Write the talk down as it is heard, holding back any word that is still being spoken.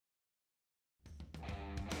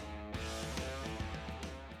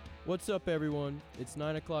What's up, everyone? It's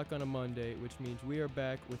 9 o'clock on a Monday, which means we are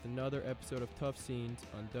back with another episode of Tough Scenes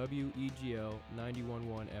on WEGL 91.1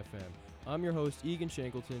 FM. I'm your host, Egan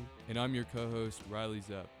Shankleton. And I'm your co-host, Riley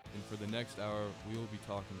Zepp. And for the next hour, we will be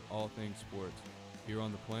talking all things sports here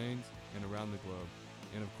on the plains and around the globe.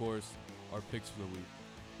 And of course, our picks for the week.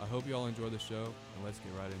 I hope you all enjoy the show, and let's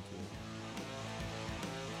get right into it.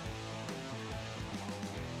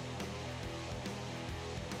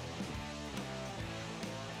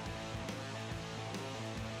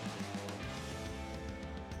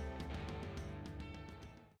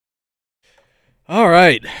 All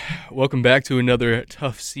right, welcome back to another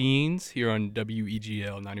Tough Scenes here on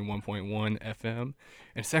WEGL 91.1 FM, and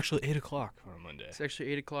it's actually 8 o'clock on a Monday. It's actually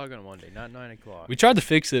 8 o'clock on a Monday, not 9 o'clock. We tried to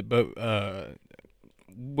fix it, but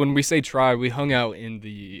when we say try, we hung out in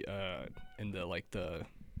the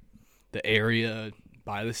area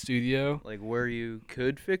by the studio. Like where you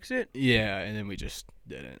could fix it? Yeah, and then we just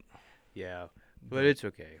didn't. Yeah, but it's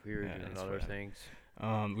okay. We were Yeah, doing it's other fine. things.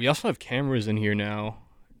 We also have cameras in here now.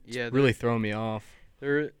 Yeah, It's really throwing me off.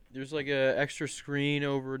 There's like a extra screen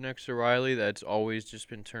over next to Riley that's always just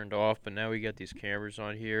been turned off, but now we got these cameras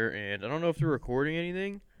on here, and I don't know if they're recording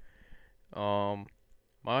anything.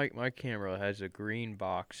 My camera has a green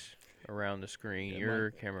box around the screen. Yeah,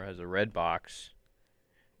 Your camera has a red box.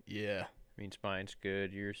 Yeah. Means mine's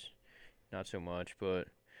good. Yours, not so much, but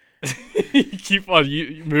You keep on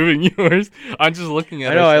moving yours. I'm just looking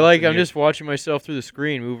at I know. ourselves in I'm here. just watching myself through the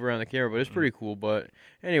screen move around the camera, but it's pretty cool. But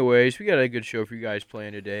anyways, we got a good show for you guys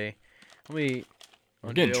playing today. Let me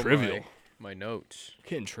We're getting unveil trivial. my notes.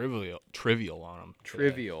 Getting trivial on them.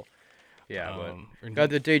 Trivial. Yeah, but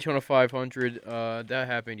got the Daytona 500. That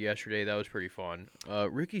happened yesterday. That was pretty fun.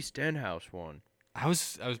 Ricky Stenhouse won. I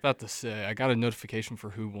was about to say I got a notification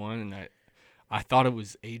for who won, and I thought it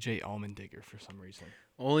was AJ Allmendinger for some reason.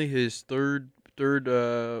 Only his third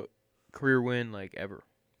career win like ever.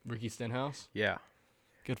 Ricky Stenhouse. Yeah,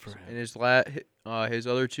 Good for and him. his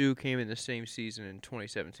other two came in the same season in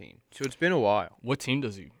 2017. So it's been a while. What team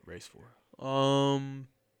does he race for?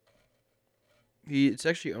 It's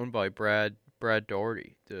actually owned by Brad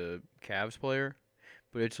Daugherty, the Cavs player,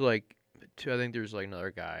 but it's like I think there's like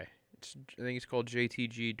another guy. I think it's called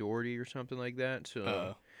JTG Daugherty or something like that.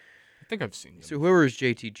 So I think I've seen him. so whoever is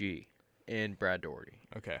JTG and Brad Daugherty,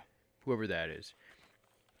 Okay. whoever that is.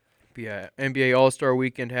 But yeah, NBA All-Star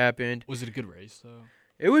Weekend happened. Was it a good race though?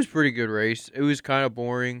 It was a pretty good race. It was kind of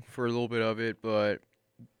boring for a little bit of it, but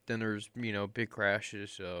then there's big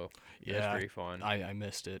crashes, so that's Yeah. pretty fun. I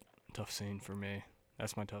missed it. Tough scene for me.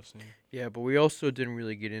 That's my tough scene. Yeah, but we also didn't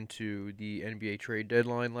really get into the NBA trade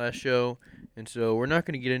deadline last show, and so we're not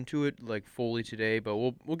going to get into it like fully today. But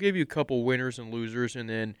we'll give you a couple winners and losers, and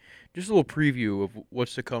then just a little preview of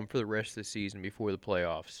what's to come for the rest of the season before the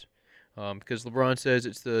playoffs. Because LeBron says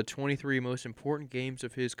it's the 23 most important games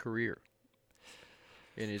of his career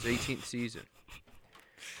in his 18th season.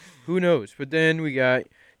 Who knows? But then we got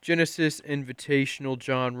Genesis Invitational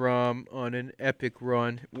John Rahm on an epic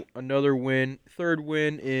run. Another win. Third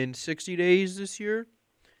win in 60 days this year.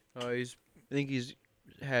 I think he's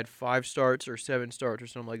had 5 starts or 7 starts or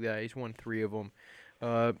something like that. He's won 3 of them.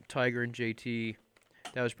 Tiger and JT.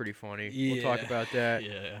 That was pretty funny. We'll talk about that.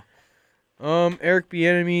 Yeah. Eric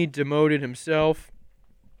Bieniemy demoted himself.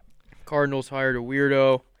 Cardinals hired a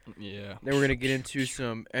weirdo. Yeah. Then we're going to get into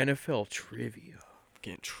some NFL trivia.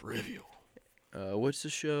 Getting trivial. What's the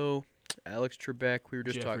show? Alex Trebek. We were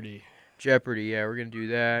just talking. Jeopardy. Jeopardy. Yeah, we're going to do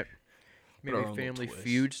that. Put Maybe our own little Family twist.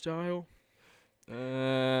 Feud style.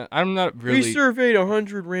 I'm not really. We surveyed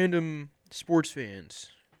 100 random sports fans.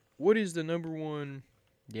 What is the number one?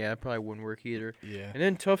 Yeah, that probably wouldn't work either. Yeah. And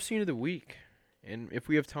then Tough Scene of the Week. And if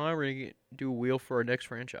we have time, we're going to do a wheel for our next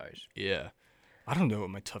franchise. Yeah. I don't know what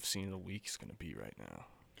my tough scene of the week is gonna be right now.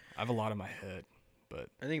 I have a lot in my head, but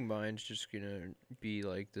I think mine's just going to be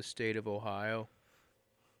like the state of Ohio.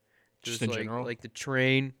 just in like, general. Like the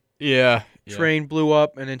train. Yeah. Train blew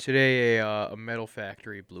up, and then today a metal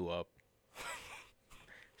factory blew up.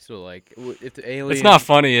 So like, if the aliens, It's not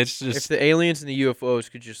funny. It's if just the aliens and the UFOs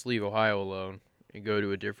could just leave Ohio alone and go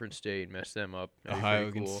to a different state and mess them up, that'd be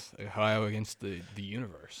Ohio pretty cool. against the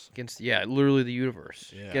universe. Against literally the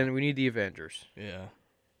universe. Yeah. Again, we need the Avengers. Yeah.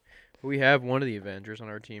 We have one of the Avengers on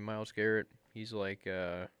our team, Myles Garrett. He's like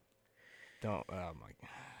Don't. Oh my.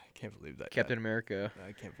 I can't believe that. Captain America.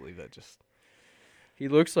 I can't believe that. Just. He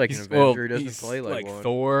looks like an He's- Avenger. He doesn't he's play like one.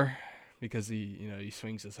 Thor, because he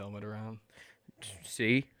swings his helmet around.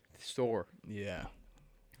 See, Thor. Yeah.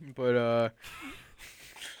 But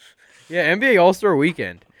yeah, NBA All-Star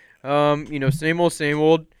Weekend. Same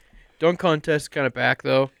old. Dunk contest kind of back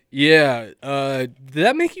though. Yeah. Did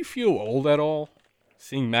that make you feel old at all?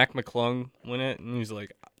 seeing Mac McClung win it, and he's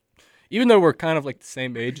like, even though we're kind of like the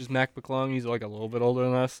same age as Mac McClung, he's like a little bit older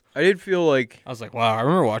than us. I did feel like I was like, wow, I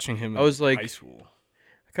remember watching him I was in like- high school.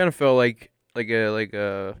 I kind of felt like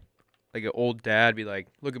an old dad be like,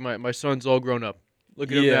 look at my son's all grown up.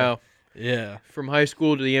 Look at him Yeah. now, Yeah, from high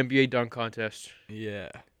school to the NBA dunk contest. yeah.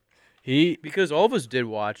 He Because all of us did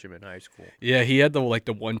watch him in high school. he had the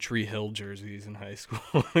One Tree Hill jerseys in high school.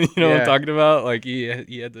 You know what Yeah. I'm talking about? Like he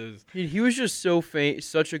had those. He was just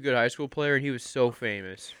such a good high school player, and he was so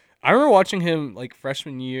famous. I remember watching him like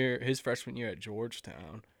his freshman year at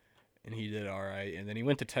Georgetown, and he did all right. And then he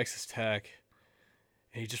went to Texas Tech,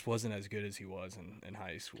 and he just wasn't as good as he was in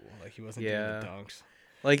high school. Like he wasn't doing the dunks.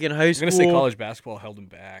 Like in high I'm school, gonna say college basketball held him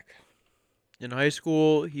back. in high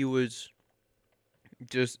school, he was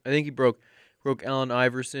I think he broke Allen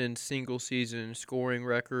Iverson's single season scoring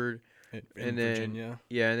record. In And then- Virginia.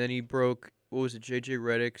 Yeah, and then he broke, what was it, JJ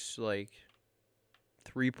Redick's like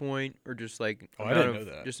 3-point or just like Oh, I didn't know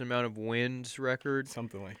that. just amount of wins record.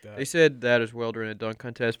 Something like that. They said that as well during the dunk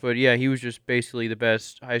contest, but yeah, he was just basically the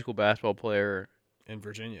best high school basketball player in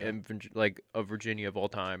Virginia. of Virginia of all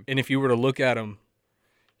time. And if you were to look at him,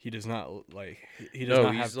 he does not he does No,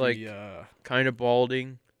 not he's have like- the Kind of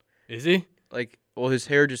balding, is he? like his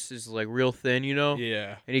hair just is like real thin, you know.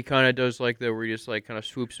 Yeah. And he kind of does like where he just like kind of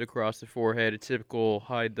swoops across the forehead, a typical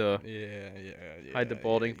hide the. Yeah. Hide the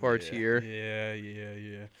balding parts here.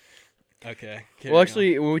 Yeah. Okay. carry Well, on.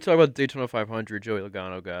 actually, when we talk about the Daytona 500, Joey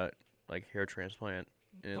Logano got like hair transplant,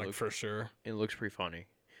 and like for sure. it looks pretty funny.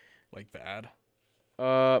 Like bad.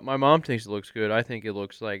 My mom thinks it looks good. I think it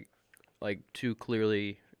looks like too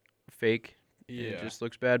clearly fake. and Yeah. it just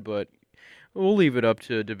looks bad. But we'll leave it up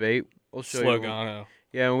to debate. I'll show you. Slogano.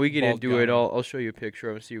 Yeah, when we get Bald into it, Gano. I'll show you a picture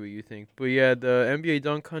of it and see what you think. But yeah, the NBA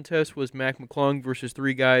dunk contest was Mac McClung versus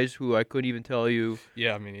 3 guys who I couldn't even tell you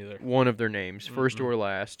Yeah, me neither. one of their names, first Mm-mm. or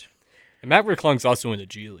last. And Matt McClung's also in the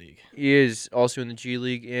G League. He is also in the G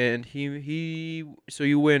League, and so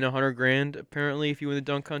you win $100,000 apparently if you win the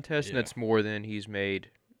dunk contest, and Yeah. that's more than he's made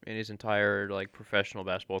in his entire like professional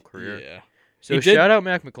basketball career. Yeah. So He did- shout out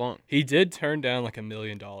Mac McClung, He did turn down like $1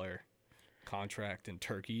 million contract in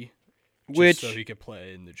Turkey, just which so he could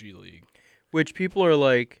play in the G League. people are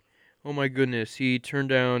like, oh my goodness, he turned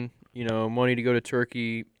down money to go to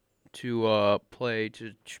Turkey to play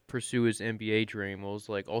to pursue his NBA dream. Well, it was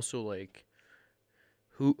like also like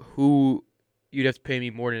who you'd have to pay me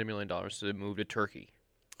more than $1 million to move to Turkey.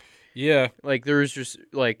 Yeah. Like there's just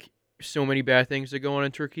like so many bad things that go on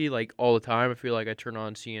in Turkey like all the time. I feel like I turn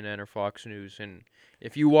on CNN or Fox News, and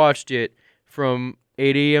if you watched it from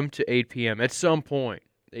 8 a.m. to 8 p.m. at some point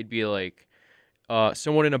they'd be like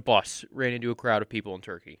someone in a bus ran into a crowd of people in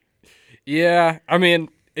Turkey. Yeah. I mean,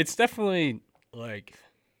 it's definitely like,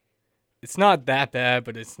 it's not that bad,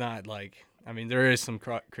 but it's not like, I mean, there is some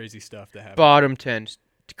crazy stuff that happens Bottom 10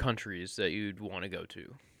 countries that you'd want to go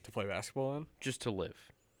to to play basketball in. just to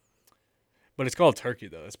live. But it's called Turkey,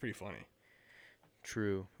 though. That's pretty funny.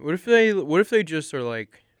 True. What if they just are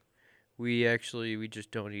like, we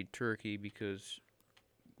just don't eat turkey because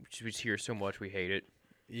we just hear so much we hate it.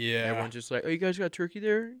 Yeah. Everyone's just like, oh, you guys got turkey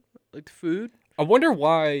there? Like the food? I wonder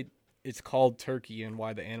why it's called turkey and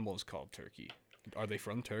why the animal is called turkey. Are they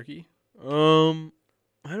from Turkey? I don't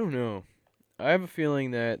know. I have a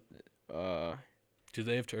feeling that Do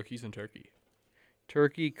they have turkeys in Turkey?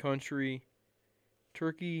 Turkey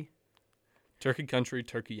Turkey country,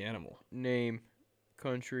 turkey animal. name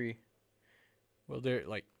country. Well, they're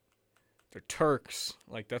Turks.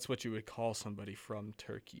 Like, that's what you would call somebody from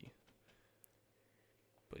Turkey.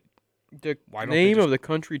 The Why don't they name just- of the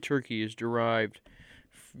country Turkey is derived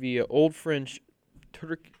via Old French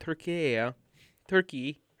Turkia,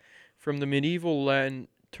 Turkey, from the medieval Latin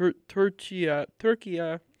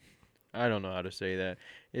Turkia. I don't know how to say that.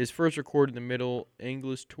 It is first recorded in the Middle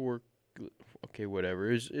English Okay,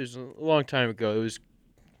 whatever. It was a long time ago. It was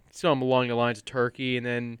something along the lines of Turkey, and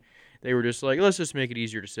then they were just like, let's just make it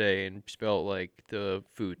easier to say and spell it like the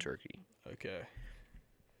food turkey. Okay.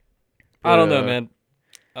 But, I don't know, man.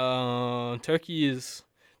 Turkey is.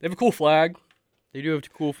 They have a cool flag. They do have a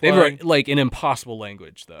cool They flag. have like an impossible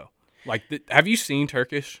language, though. Like, have you seen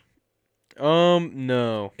Turkish?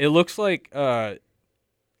 No. It looks like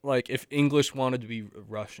if English wanted to be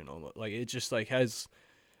Russian, almost. Like, it just like has.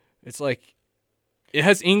 It's like, it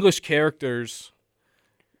has English characters,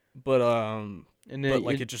 but And then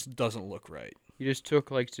it just doesn't look right. you just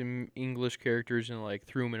took like some English characters and like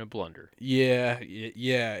threw them in a blender. Yeah,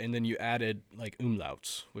 and then you added like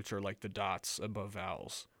umlauts, which are like the dots above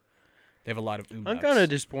vowels. They have a lot of umlauts. I'm kind of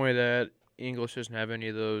disappointed that English doesn't have any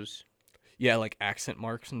of those. Yeah, like accent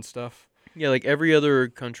marks and stuff. Yeah, like every other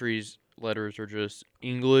country's letters are just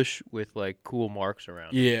English with like cool marks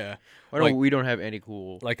around. Yeah. We don't have any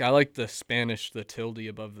cool. Like I like the Spanish, the tilde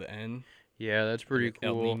above the N. Yeah, that's pretty like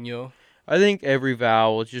El cool. Nino. I think every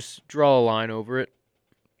vowel, just draw a line over it.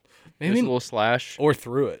 Maybe Just a little slash. or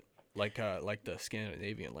through it, like the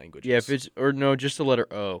Scandinavian languages. Yeah, if it's just the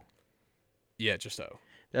letter O. yeah, just O.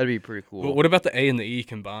 That'd be pretty cool. But what about the A and the E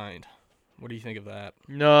combined? What do you think of that?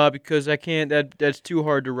 No, because I can't. That's too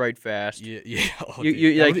hard to write fast. Yeah, yeah. Oh, You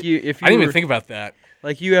dude. like you if you I didn't were- even think about that.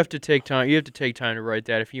 like you have to take time. You have to take time to write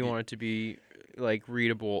that if you want it to be like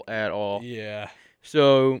readable at all. Yeah.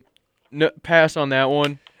 So, no, pass on that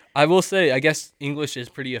one. I will say, I guess English is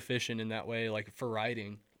pretty efficient in that way, like for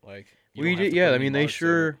writing. Like you don't have to Yeah. put I any mean, they marks in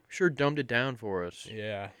it. sure dumbed it down for us.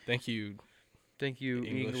 Yeah. Thank you. Thank you,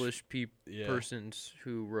 English- English Yeah. persons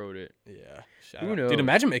who wrote it. Yeah. Shout Who out. knows? Dude,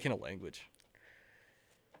 imagine making a language.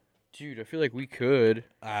 Dude, I feel like we could.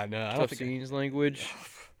 I know. I don't Tough think. scenes language.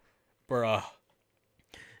 Bruh.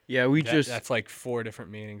 Yeah, we just That's like 4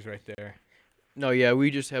 different meanings right there. no. Yeah,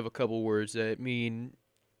 we just have a couple words that mean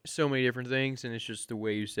so many different things, and it's just the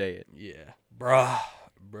way you say it. Yeah. Bruh.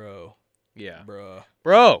 Bro. Yeah, Bruh.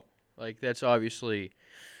 bro. Like that's obviously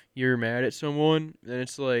you're mad at someone, then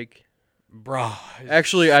it's like. Bruh. is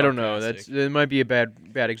Actually, I don't know. sarcastic. That might be a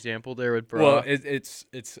bad example there with bro. Well,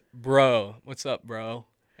 it's bro. What's up, bro?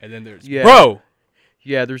 And then there's Yeah. bro.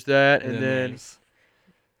 Yeah, there's that, and then there's-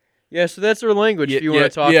 yeah. So that's our language. Yeah, if you want yeah,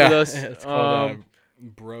 to talk yeah. with us, It's called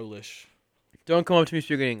brolish. don't come up to me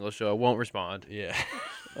speaking English, though. I won't respond. Yeah.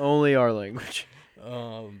 Only our language.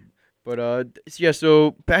 um. But yeah.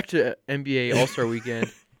 So back to NBA All Star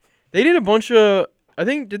Weekend. They did a bunch of. I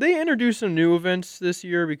think did they introduce some new events this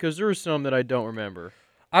year? Because there were some that I don't remember.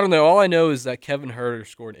 I don't know. All I know is that Kevin Huerter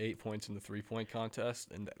scored 8 points in the 3-point contest,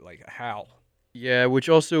 and like how? Yeah, which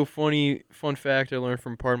also fun fact I learned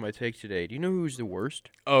from Part of My Take today. Do you know who's the worst?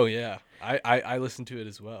 Oh yeah, I listened to it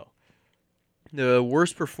as well. The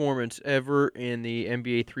worst performance ever in the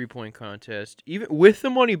NBA 3-point contest, even with the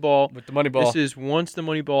money ball. With the money ball, This is once the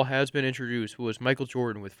money ball has been introduced, was Michael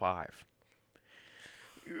Jordan with 5.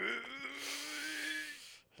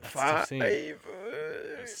 that's a tough scene.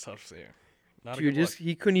 That's a tough scene. Not a Dude, good look.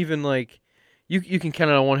 he couldn't even like. You can count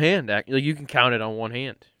it on one hand. Like you can count it on one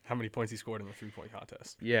hand. How many points he scored in the 3-point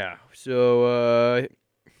contest? Yeah. So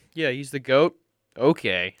yeah, he's the GOAT.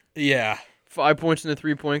 Okay. Yeah, 5 points in the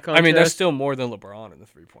 3-point contest. I mean that's still more than LeBron in the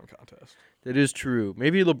 3-point contest. that is true.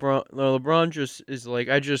 Maybe LeBron just is like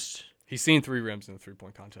He's seen 3 rims in the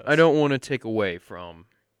 3-point contest. I don't want to take away from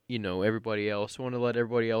everybody else. I want to let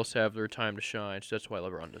everybody else have their time to shine. So that's why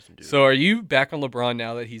LeBron doesn't do. So are you back on LeBron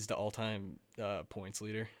now that he's the all-time points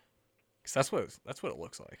leader? Because that's what it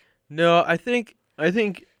looks like. No, I think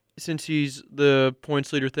since he's the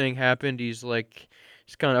points leader thing happened, he's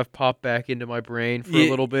kind of popped back into my brain for a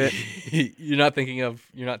little bit. You're not thinking of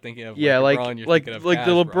Yeah, LeBron, you're like thinking of the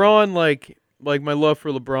LeBron, like my love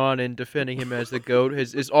for LeBron and defending him as the GOAT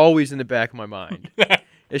is always in the back of my mind.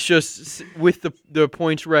 It's just with the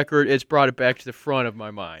points record, it's brought it back to the front of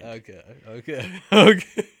my mind. Okay.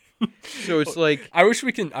 So it's like I wish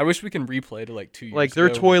we can replay to like 2 years like their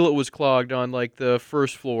ago. toilet was clogged on like the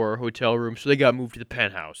first floor hotel room, so they got moved to the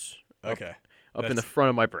penthouse. Okay. Up in the That's- front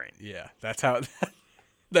of my brain. Yeah, that's how.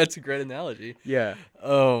 That's a great analogy. Yeah.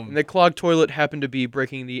 And the clogged toilet happened to be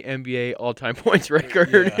breaking the NBA all-time points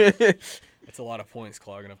record. Yeah. It's a lot of points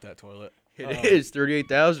clogging up that toilet. It is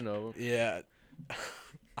 38,000 of them. Yeah.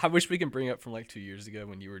 I wish we can bring up from like 2 years ago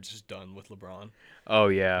when you were just done with LeBron. Oh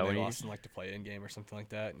yeah, And when they he, lost in like the play-in game or something like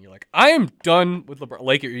that, and you're like, I am done with LeBron.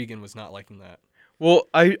 Laker Egan was not liking that. well,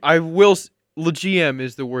 I will. Le GM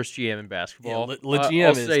is the worst GM in basketball. Yeah, Le GM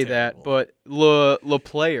I'll is say that, terrible. but Le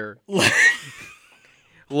player,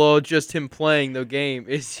 just him playing the game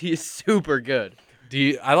he's super good.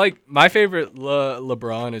 I like my favorite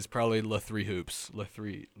LeBron is probably Le 3 hoops, Le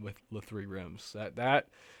 3 with Le 3 rims. That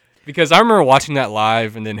because I remember watching that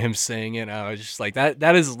live and then him saying it, and I was just like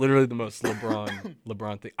that is literally the most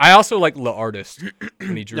LeBron thing. I also like Le Artist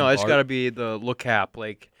when he drew. No, it's art. got to be the Le Cap,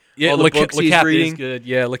 like Yeah, all the books he's LeCap reading. is good.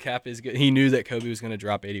 Yeah, LeCap is good. He knew that Kobe was going to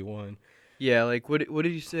drop 81. Yeah, like what did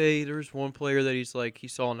he say? There was one player that he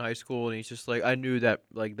saw in high school, and he's just like, I knew that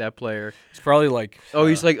that player. It's probably like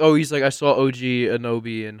He's like I saw OG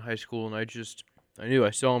Anunoby in high school, and I knew I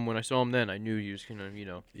saw him when I saw him then. I knew he was gonna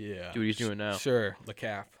yeah, do what he's doing now. Sure,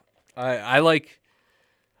 LeCap. I like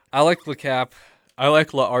LeCap. I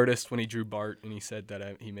like La Artist when he drew Bart and he said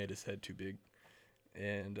that he made his head too big,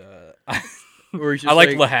 and Or he's just I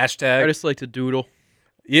like La I Hashtag. just like to doodle.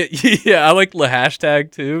 Yeah, I like La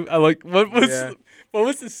Hashtag too. I like what Yeah.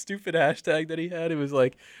 was the stupid hashtag that he had? It was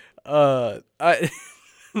like, I.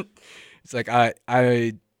 It's like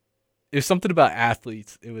I it was something about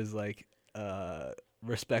athletes. It was like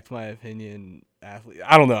respect my opinion, athlete.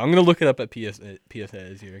 I don't know. I'm gonna look it up at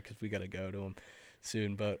PSAs here because we gotta go to them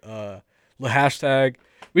soon. But the hashtag.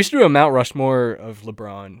 We should do a Mount Rushmore of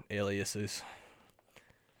LeBron aliases.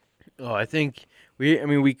 Oh, I think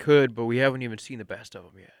we could, but we haven't even seen the best of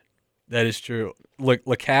them yet. That is true.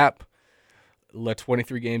 LeCap.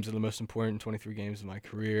 23 games are the most important 23 games of my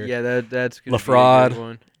career. Yeah, that's gonna LaFraud. be a good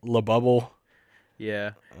one. LaBubble.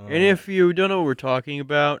 Yeah, and if you don't know what we're talking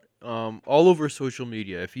about, all over social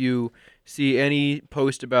media, if you see any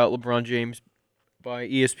post about LeBron James by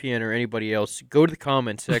ESPN or anybody else, go to the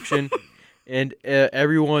comment section, and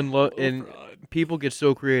everyone and people get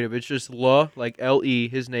so creative. It's just like LE,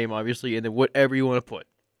 his name obviously, and then whatever you want to put.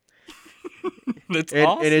 That's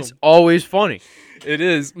awesome. And it's always funny. It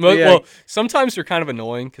is. Yeah. Well, sometimes they're kind of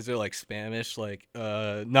annoying because they're like Spanish, like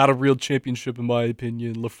not a real championship in my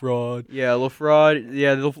opinion. LaFraud. Yeah, LaFraud.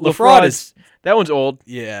 Yeah, LaFraud is that one's old.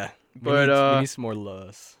 Yeah, But we need some more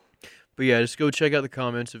Lus. But yeah, just go check out the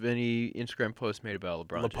comments of any Instagram post made about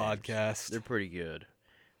LeBron James. podcast. They're pretty good.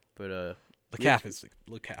 But LeCap is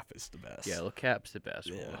the best. Yeah, LeCap's the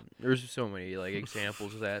best one. There's so many like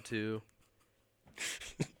examples of that too.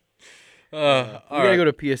 We gotta go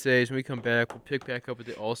to PSAs. When we come back, we'll pick back up at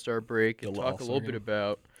the All-Star break and talk a little bit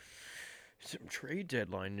about some trade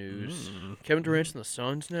deadline news. Kevin Durant's in the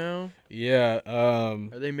Suns now. Yeah.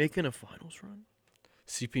 Are they making a finals run?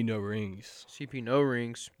 CP no rings. CP no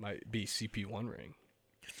rings. Might be CP one ring.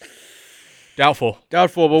 Doubtful,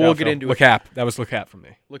 but we'll get into it. LeCap. That was LeCap for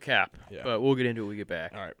me. LeCap. Yeah. But we'll get into it when we get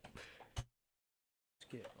back. All right.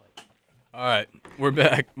 All right, we're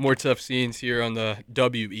back. More tough scenes here on the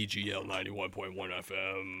WEGL 91.1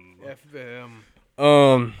 FM.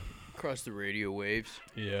 FM. Across the radio waves.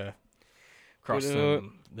 Yeah. Across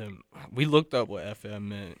them. We looked up what FM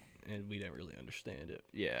meant, and we didn't really understand it.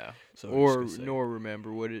 Yeah. So nor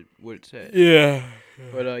remember what it said. Yeah.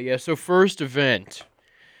 But yeah. So first event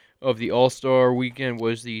of the All-Star weekend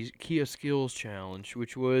was the Kia Skills Challenge,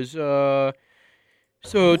 which was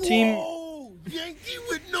team. Yankee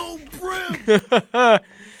with no brim.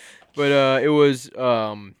 But it was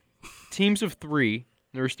teams of three.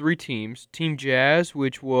 There was three teams. Team Jazz,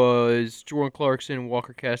 which was Jordan Clarkson,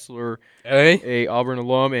 Walker Kessler, a Auburn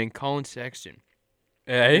alum, and Colin Sexton.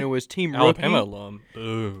 And it was Team Alabama Rookie. alum.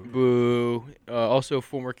 Boo. Boo. Also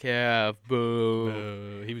former Cav. Boo.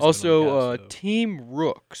 Boo. He was Also Team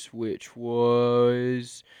Rooks, which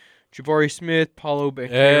was Jabari Smith, Paulo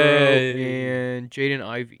Banchero, and Jaden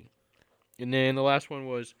Ivey. And then the last one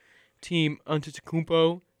was Team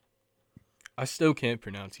Antetokounmpo. I still can't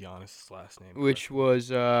pronounce Giannis' last name. Which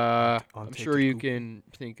was, I'm sure you can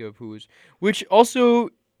think of who was. Which also,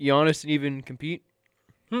 Giannis didn't even compete.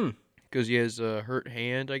 Because he has a hurt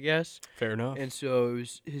hand, I guess. Fair enough. And so it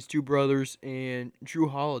was his two brothers and Drew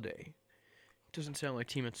Holiday. Doesn't sound like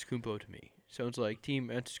Team Antetokounmpo to me. Sounds like Team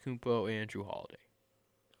Antetokounmpo and Drew Holiday.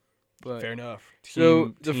 But fair enough.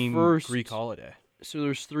 So team the first Greek holiday. So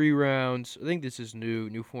there's 3 rounds. I think this is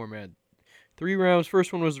new format. 3 rounds.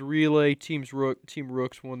 First one was a relay. Team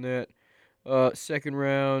Rooks won that. Second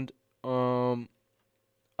round, I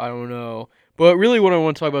don't know. But really what I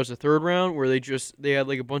want to talk about is the third round where they had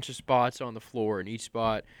like a bunch of spots on the floor, and each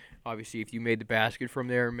spot, obviously if you made the basket from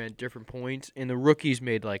there, meant different points. And the rookies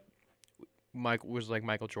made like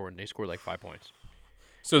Michael Jordan. They scored like 5 points.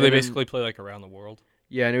 So they basically play like around the world?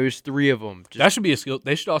 Yeah, and it was 3 of them. That should be a skill.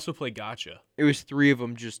 They should also play gotcha. It was 3 of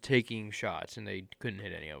them just taking shots, and they couldn't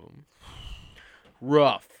hit any of them.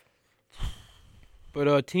 Rough.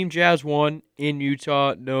 But Team Jazz won in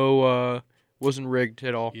Utah. No, wasn't rigged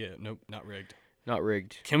at all. Yeah, nope, not rigged. Not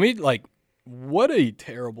rigged. Can we, what a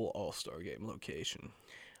terrible All-Star Game location.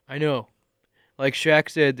 I know. Like Shaq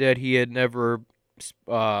said that he had never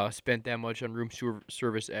spent that much on room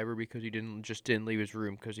service ever because he didn't leave his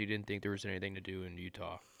room because he didn't think there was anything to do in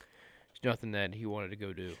Utah. There's nothing that he wanted to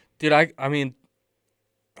go do. I mean,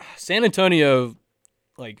 San Antonio,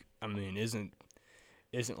 isn't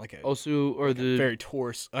like a also or the very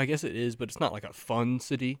tourist. I guess it is, but it's not like a fun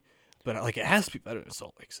city. But it has to be better than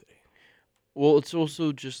Salt Lake City. Well, it's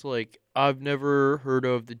also just like I've never heard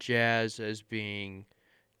of the Jazz as being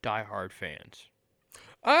diehard fans.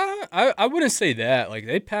 I wouldn't say that. Like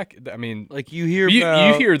they pack. I mean, like you hear you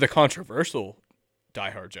hear the controversial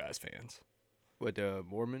diehard Jazz fans. What the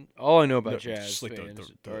Mormon? All I know about Jazz just like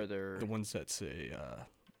fans the, are their the ones that say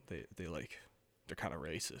they're kind of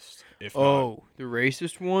racist. If the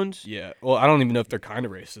racist ones. Yeah. Well, I don't even know if they're kind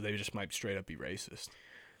of racist. They just might straight up be racist.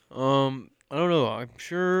 I don't know. I'm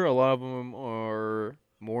sure a lot of them are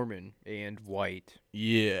Mormon and white.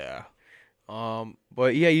 Yeah.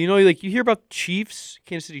 But yeah, like you hear about Chiefs,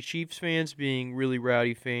 Kansas City Chiefs fans being really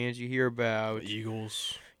rowdy fans. You hear about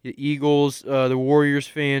Eagles. the Eagles. The Warriors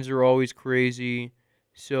fans are always crazy.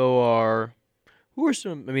 So are who are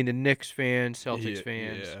some? I mean, the Knicks fans, Celtics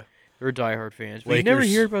fans. Yeah. They're diehard fans. But you never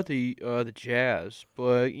Lakers. hear about the Jazz.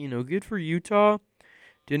 But good for Utah.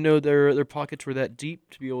 Didn't know their pockets were that deep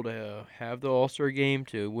to be able to have the All-Star game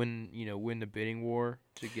to win the bidding war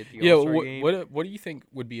to get the Yeah, All-Star game. what do you think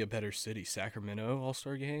would be a better city, Sacramento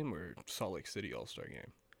All-Star Game or Salt Lake City All-Star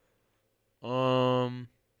Game?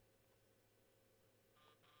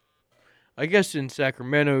 I guess in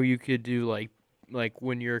Sacramento you could do like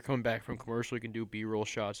when you're coming back from commercial, you can do B-roll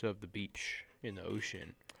shots of the beach in the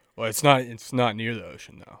ocean. Well, it's not near the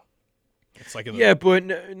ocean though. It's like in the, Yeah, but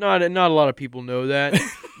not a lot of people know that.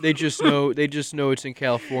 They just know it's in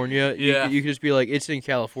California. Yeah. You could just be like it's in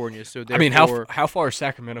California. So I mean, therefore, how far is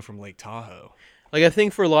Sacramento from Lake Tahoe? like I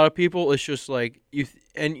think for a lot of people, it's just like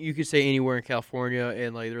and you could say anywhere in California,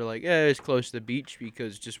 and like they're like, it's close to the beach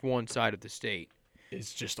because just one side of the state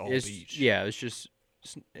It's just all is beach. yeah. It's just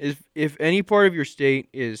if any part of your state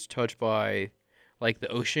is touched by like the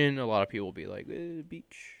ocean, a lot of people will be like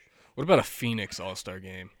beach. What about a Phoenix All-Star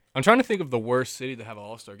Game? I'm trying to think of the worst city to have an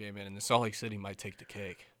All-Star Game in, and the Salt Lake City might take the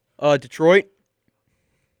cake. Detroit.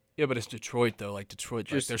 Yeah, but it's Detroit though. Like Detroit,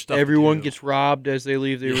 Just there's stuff. everyone to do. gets robbed as they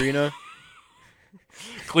leave the arena.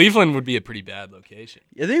 Cleveland would be a pretty bad location.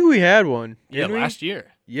 I think we had one. Yeah, didn't we? last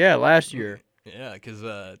year. Yeah, last year. Yeah, because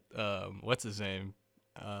what's his name?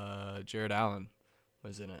 Jared Allen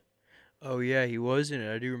was in it. Oh yeah, he was in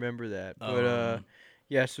it. I do remember that. But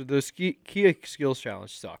yeah. So the Kia skills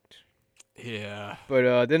challenge sucked. Yeah.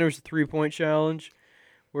 But then there was a 3-point challenge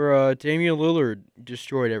where Damian Lillard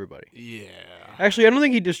destroyed everybody. Yeah. Actually, I don't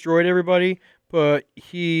think he destroyed everybody, but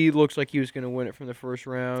he looks like he was going to win it from the first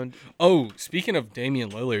round. Oh, speaking of Damian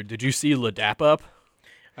Lillard, did you see the dap up?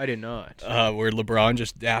 I did not. Where LeBron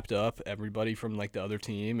just dapped up everybody from like the other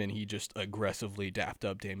team, and he just aggressively dapped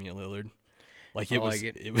up Damian Lillard. Like I it was,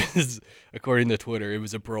 like it. it was according to Twitter, it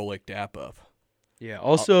was a Brolic dap up. Yeah. I'll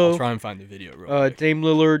Also, try and find the video real quick. Dame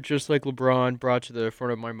Lillard, just like LeBron, brought to the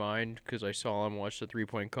front of my mind because I saw him watch the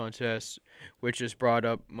 3-point contest, which just brought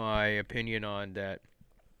up my opinion on that.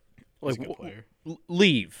 He's Like, a good player.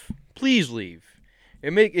 leave, please leave.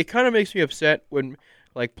 It kind of makes me upset when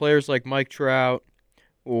like players like Mike Trout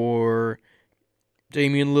or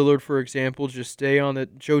Damian Lillard, for example, just stay on the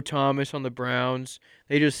Joe Thomas on the Browns.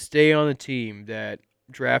 They just stay on the team that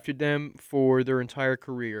drafted them for their entire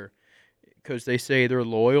career because they say they're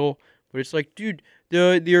loyal. But it's like, dude,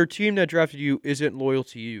 your team that drafted you isn't loyal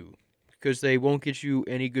to you because they won't get you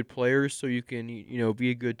any good players so you can be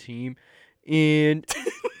a good team. And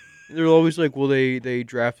they're always like, well, they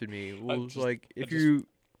drafted me. Well, it's like if you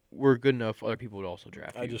were good enough, other people would also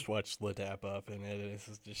draft you. I just watched the dap up, and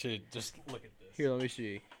just look at this. Here, let me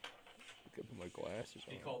see. I can put my glasses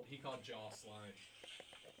on. He called Jaw slime.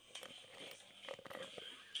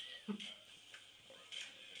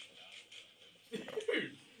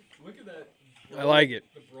 Dude, look at that. I like it.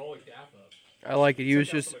 The Brolic dap up. I like it. He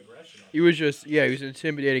was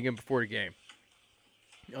intimidating him before the game.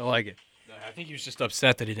 I like it. I think he was just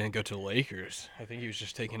upset that he didn't go to the Lakers. I think he was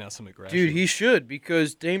just taking out some aggression. Dude, he should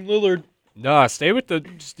because Dame Lillard. Nah, stay with the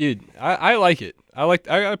dude. I like it.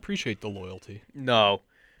 I appreciate the loyalty. No.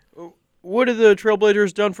 What have the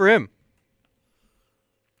Trailblazers done for him?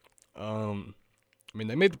 I mean,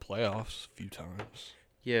 they made the playoffs a few times.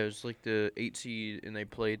 Yeah, it was like the 8 seed, and they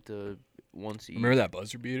played the 1 seed. Remember that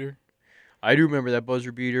buzzer beater? I do remember that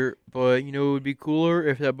buzzer beater, but it would be cooler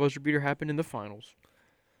if that buzzer beater happened in the finals.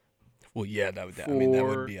 Well, yeah, that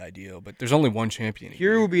would be ideal. But there's only one champion.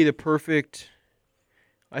 Here would be the perfect,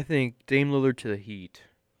 I think, Dame Lillard to the Heat.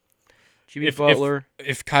 Jimmy Butler,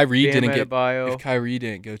 if Kyrie Bam didn't Adebayo. if Kyrie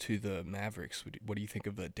didn't go to the Mavericks, what do you think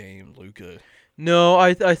of the Dame Luka? No,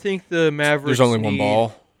 I think the Mavericks. There's only one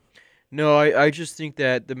ball. No, I just think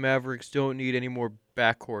that the Mavericks don't need any more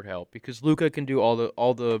backcourt help because Luka can do all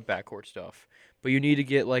the backcourt stuff. But you need to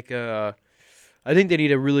get I think they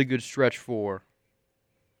need a really good stretch four.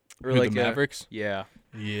 Or the Mavericks? Yeah.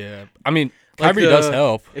 Yeah. I mean, Like Kyrie does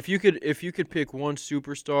help. If you could pick one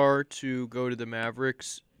superstar to go to the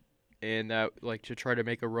Mavericks and that to try to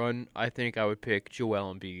make a run, I think I would pick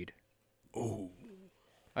Joel Embiid. Ooh.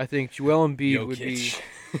 I think Joel Embiid would be Jokic.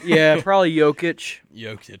 yeah, probably Jokic.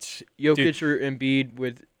 Jokic. Jokic or Embiid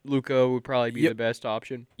with Luka would probably be the best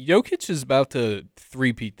option. Jokic is about to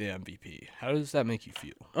three-peat the MVP. How does that make you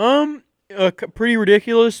feel? Pretty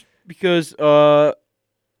ridiculous because I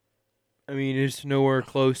mean, it's nowhere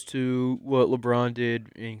close to what LeBron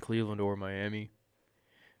did in Cleveland or Miami.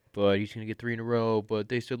 but he's gonna get 3 in a row. But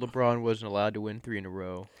they said LeBron wasn't allowed to win 3 in a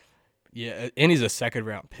row. Yeah, and he's a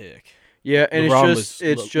second-round pick. Yeah, and LeBron it's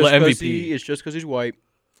was just MVP. it's just because he's white,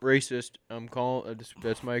 racist. I'm calling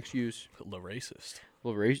that's my excuse. The racist.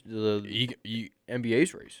 Well, the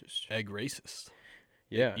NBA's racist. Egg racist.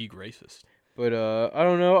 Yeah, Egg racist. but I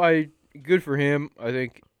don't know. Good for him. I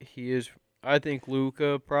think he is. I think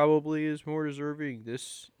Luka probably is more deserving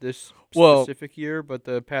this Well- specific year, but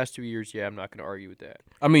the past 2 years, yeah, I'm not going to argue with that.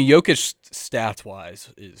 I mean, Jokic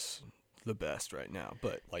stats-wise is the best right now,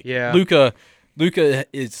 but like Yeah. Luka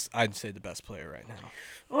is, I'd say, the best player right now.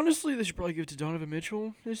 Honestly, they should probably give it to Donovan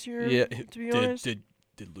Mitchell this year. Yeah, to be honest.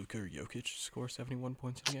 did Luka or Jokic score 71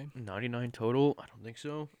 points in a game? 99 total? I don't think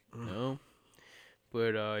so. Mm. No.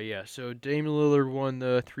 But yeah, so Damian Lillard won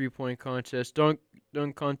the 3-point contest, dunk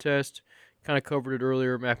contest. Kind of covered it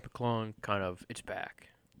earlier. Mac McClung it's back.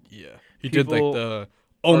 Yeah, he did like People the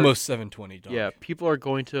almost 720 dunk. Yeah, people are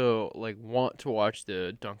going to want to watch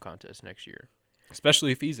the dunk contest next year,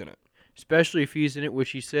 especially if he's in it. especially if he's in it, which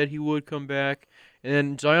he said he would come back. And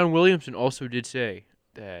then Zion Williamson also did say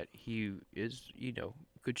that he is,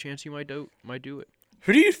 good chance he might do it.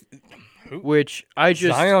 Who do you? Which I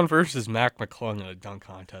just Zion versus Mac McClung in a dunk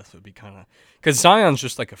contest would be kind of because Zion's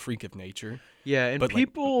just like a freak of nature. yeah, and But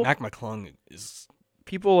people Mac McClung is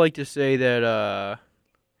people like to say that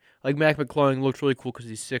like Mac McClung looks really cool because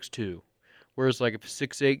he's 6'2", whereas like if a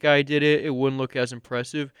 6'8" guy did it, it wouldn't look as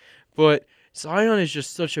impressive. But Zion is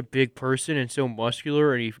just such a big person and so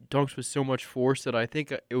muscular, and he dunks with so much force that I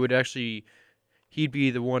think it would actually he'd be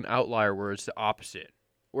the one outlier where it's the opposite,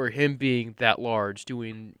 where him being that large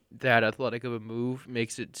doing that athletic of a move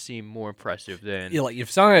makes it seem more impressive than like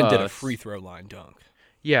if Zion did a uh, free throw line dunk,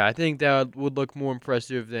 yeah, I think that would look more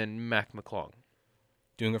impressive than Mac McClung.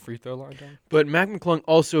 doing a free throw line dunk. But Mac McClung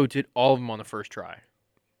also did all of them on the first try,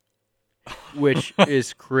 which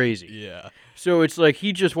is crazy. Yeah. So it's like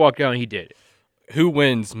he just walked out and he did it. Who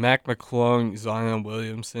wins, Mac McClung, Zion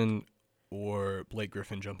Williamson, or Blake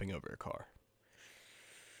Griffin jumping over a car?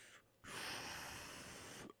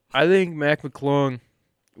 I think Mac McClung,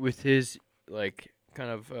 with his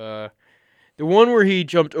kind of the one where he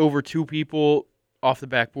jumped over 2 people off the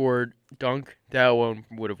backboard dunk, that one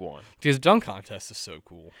would have won. Because dunk contest is so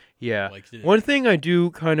cool. Yeah. Like One thing I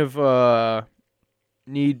do kind of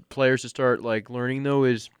need players to start learning though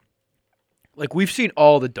is we've seen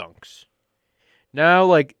all the dunks. Now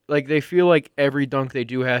like they feel like every dunk they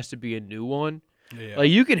do has to be a new one. Yeah. Like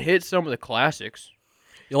you can hit some of the classics.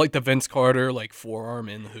 You like the Vince Carter forearm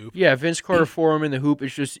in the hoop. Yeah, Vince Carter forearm in the hoop.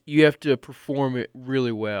 It's just you have to perform it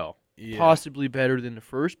really well. Yeah. Possibly better than the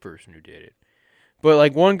first person who did it.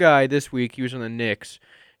 But one guy this week, he was on the Knicks.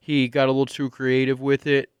 He got a little too creative with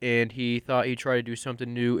it, and he thought he'd try to do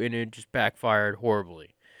something new, and it just backfired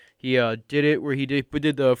horribly. He did it where he did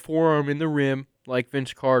the forearm in the rim like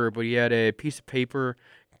Vince Carter, but he had a piece of paper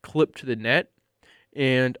clipped to the net,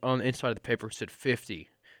 and on the inside of the paper said 50.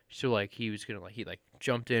 So he was gonna he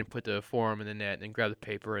jumped in, put the forearm in the net, and then grabbed the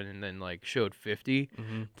paper, and then showed 50.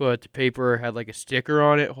 Mm-hmm. But the paper had a sticker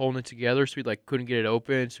on it holding it together, so he couldn't get it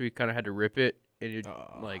open, so he kind of had to rip it, and it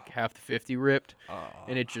half the 50 ripped,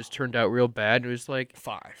 and it just turned out real bad. And it was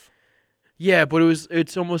 5. yeah, but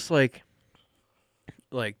it's almost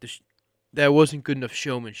that wasn't good enough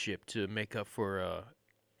showmanship to make up for a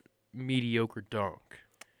mediocre dunk.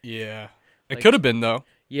 Yeah. It Like- could have been, though.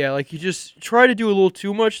 Yeah, you just try to do a little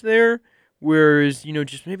too much there, whereas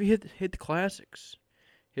just maybe hit the classics,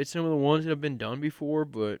 hit some of the ones that have been done before,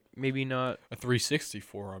 but maybe not. A 360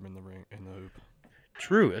 forearm in the ring, in the hoop.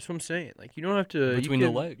 True, that's what I'm saying. You don't have to Between the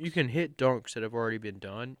legs. You can hit dunks that have already been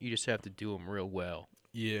done. You just have to do them real well.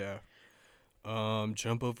 Yeah.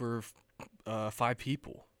 Jump over 5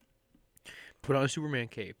 people. Put on a Superman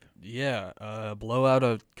cape. Yeah. Blow out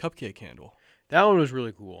a cupcake candle. That one was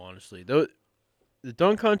really cool, honestly. Though the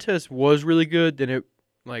dunk contest was really good, then it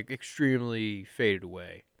extremely faded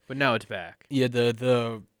away. But now it's back. Yeah,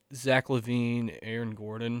 the Zach LaVine, Aaron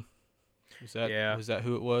Gordon. Was that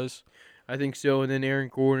who it was? I think so. And then Aaron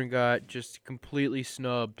Gordon got just completely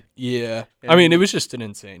snubbed. Yeah. And- I mean, it was just an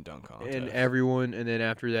insane dunk contest. And and then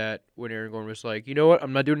after that, when Aaron Gordon was like, you know what,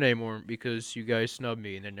 I'm not doing it anymore because you guys snubbed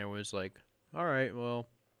me, and then everyone was like, all right, well,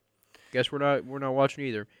 guess we're not watching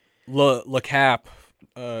either. LeCap,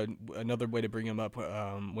 another way to bring him up,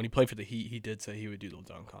 when he played for the Heat, he did say he would do the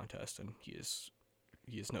dunk contest, and he is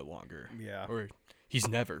no longer, Yeah. or he's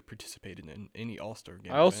never participated in any All-Star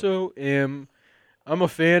game. I also I'm a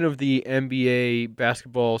fan of the NBA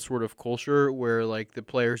basketball sort of culture where the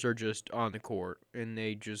players are just on the court and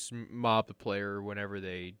they just mob the player whenever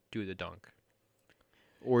they do the dunk.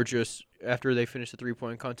 or just after they finish the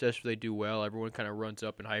 3-point contest, if they do well, everyone kind of runs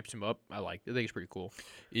up and hypes them up. I think it's pretty cool.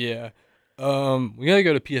 Yeah. We gotta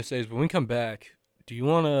go to PSAs, but when we come back, do you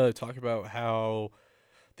want to talk about how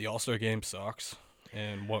the All-Star game sucks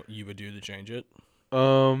and what you would do to change it?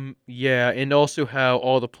 Yeah, and also how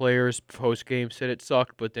all the players post game said it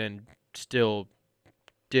sucked, but then still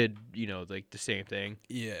did, like the same thing.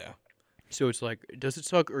 Yeah. So it's like, does it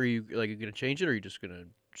suck, or are you gonna change it, or are you just gonna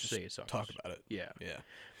say it sucks? Talk about it. Yeah. Yeah.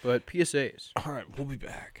 But PSAs. All right, we'll be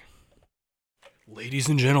back. Ladies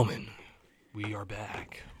and gentlemen, we are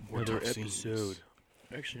back. More Another Tough Scenes. episode.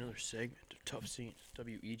 Actually, another segment of Tough Scenes.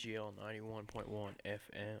 WEGL 91.1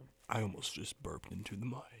 FM. I almost just burped into the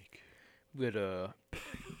mic. But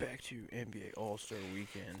back to NBA All-Star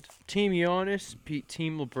Weekend. Team Giannis beat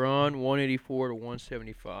Team LeBron 184 to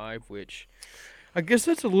 175, which I guess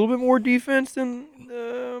that's a little bit more defense than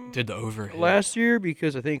Did the overhit. last year,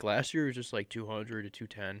 because I think last year was just like 200 to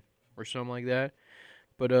 210 or something like that.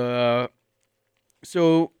 But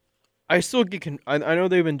so I still get I know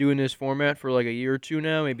they've been doing this format for like a year or two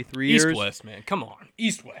now, maybe 3 years. East-West, man. Come on.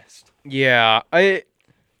 East-West. Yeah, and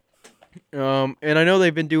I know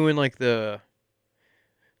they've been doing like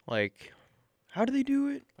how do they do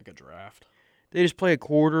it? Like a draft. They just play a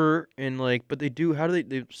quarter and but they do. How do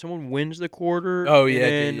they? Someone wins the quarter. Oh, yeah,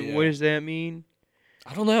 And yeah. what does that mean?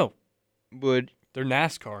 I don't know. But They're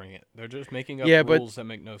NASCARing it. They're just making up Yeah, but- rules that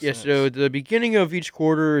make no yeah, sense. so the beginning of each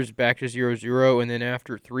quarter is back to 0-0, and then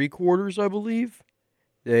after 3 quarters, I believe,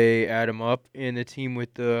 they add them up, and the team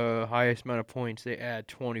with the highest amount of points, they add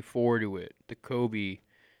 24 to it, the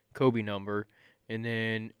Kobe number, and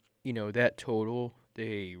then that total,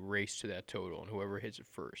 they race to that total, and whoever hits it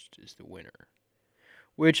first is the winner.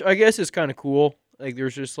 Which I guess is kind of cool. Like,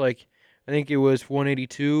 there's just I think it was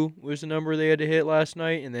 182 was the number they had to hit last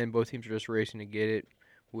night, and then both teams are just racing to get it,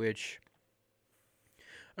 which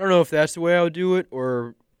I don't know if that's the way I would do it,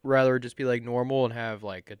 or rather just be like normal and have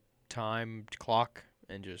like a timed clock,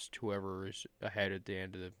 and just whoever is ahead at the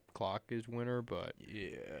end of the clock is winner. But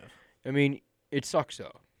yeah. I mean, it sucks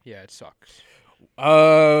though. Yeah, it sucks.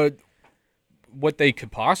 What they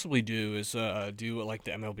could possibly do is do what like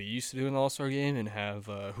the MLB used to do in the All-Star game and have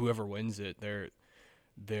whoever wins it, their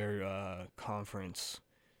conference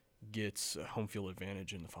gets a home field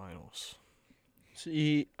advantage in the finals.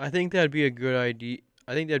 See, I think that'd be a good idea.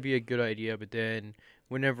 But then,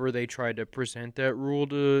 whenever they tried to present that rule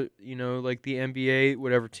to like the NBA,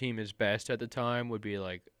 whatever team is best at the time would be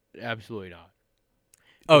like, absolutely not.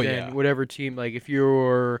 Oh, Then yeah. whatever team, like if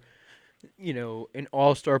you're, an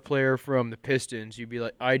all-star player from the Pistons, you'd be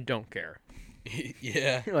like, I don't care.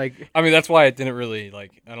 Yeah. Like, I mean, that's why it didn't really,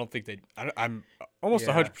 I don't think I'm almost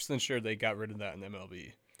Yeah. 100% sure they got rid of that in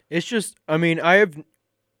MLB. it's just, I mean, I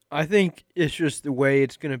think it's just the way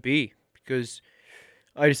it's gonna be, because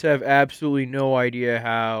I just have absolutely no idea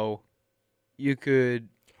how you could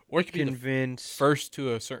Or it could be the convince. first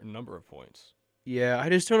to a certain number of points. Yeah, I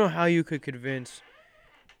just don't know how you could convince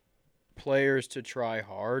players to try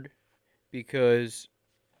hard, because,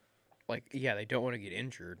 they don't want to get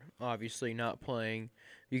injured. Obviously, not playing,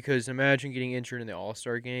 because imagine getting injured in the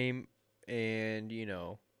All-Star game, and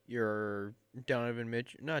you're not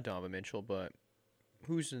Donovan Mitchell, but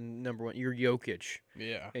who's the number one? You're Jokic,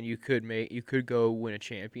 Yeah. and you could go win a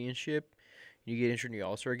championship. You get injured in the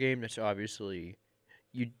All-Star game. That's obviously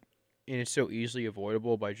and it's so easily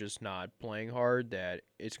avoidable by just not playing hard that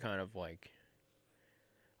it's kind of like,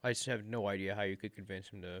 I just have no idea how you could convince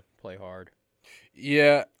him to play hard.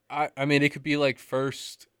 Yeah, I mean, it could be like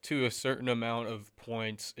first to a certain amount of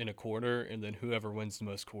points in a quarter, and then whoever wins the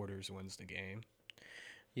most quarters wins the game.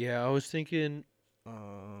 Yeah, I was thinking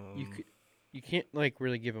Um, you can't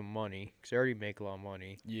really give them money, because they already make a lot of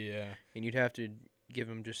money, Yeah. and you'd have to give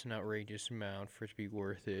them just an outrageous amount for it to be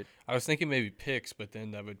worth it. I was thinking maybe picks, but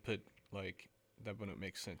then that would put, that wouldn't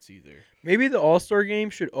make sense either. Maybe the All-Star game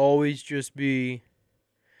should always just be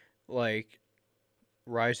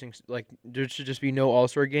rising, there should just be no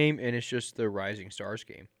All-Star game, and it's just the Rising Stars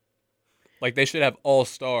game. They should have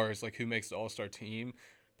all-stars, who makes the all-star team,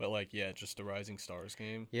 but, just the Rising Stars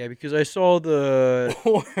game. Yeah, because I saw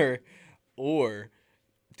the Or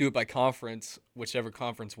do it by conference. Whichever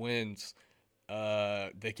conference wins,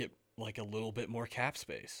 they get, a little bit more cap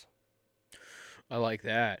space. I like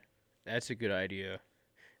that. That's a good idea.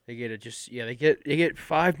 They get they get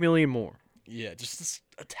 5 million more. Yeah, just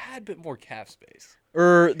a tad bit more cap space.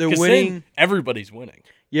 Or the 'Cause winning, then everybody's winning.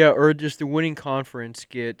 yeah, or just the winning conference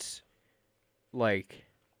gets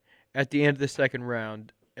at the end of the second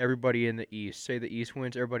round, everybody in the East, say the East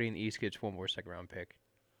wins, everybody in the East gets one more second round pick.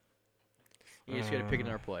 You just got to pick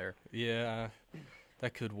another player. Yeah,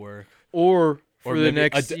 that could work. Or for or the maybe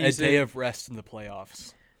next a season. day of rest in the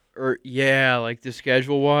playoffs. Or yeah, like the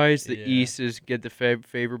schedule wise, the Yeah. East is get the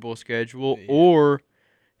favorable schedule, Yeah. or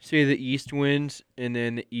say the East wins and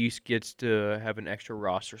then the East gets to have an extra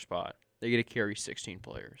roster spot. They get to carry 16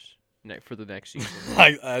 players for the next season.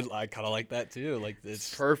 I kind of like that too. Like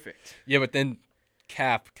it's Perfect. yeah, but then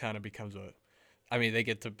cap kind of becomes a. I mean, they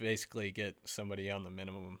get to basically get somebody on the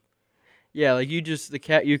minimum. Yeah, like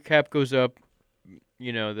your cap goes up,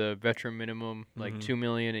 the veteran minimum like Mhm. 2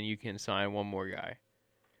 million, and you can sign one more guy.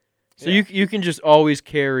 So Yeah. you can just always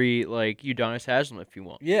carry like Udonis Haslam if you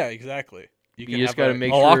want. Yeah, exactly. You can just have gotta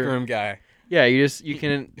make a locker sure- room guy. Yeah, you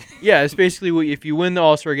can. Yeah, it's basically if you win the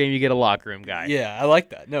All-Star game, you get a locker room guy. Yeah, I like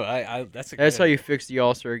that. No, I that's a That's good how you fix the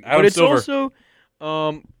All-Star game. Adam But it's Silver.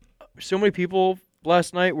 also, so many people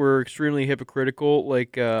last night were extremely hypocritical.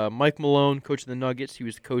 Like Mike Malone, coach of the Nuggets, he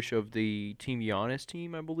was the coach of the Team Giannis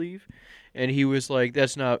team, I believe, and he was like,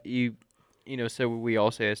 "That's not said what we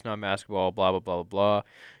all say, it's not basketball." Blah blah blah blah blah.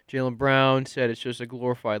 Jaylen Brown said it's just a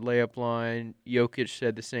glorified layup line. Jokic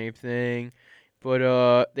said the same thing,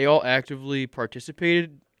 but they all actively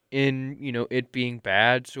participated in it being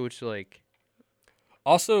bad. So it's like.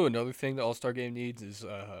 Also, another thing the All-Star game needs is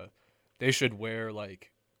they should wear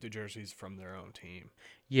like the jerseys from their own team.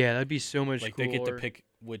 Yeah, that'd be so much Like cooler. they get to pick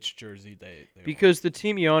which jersey they want. Because the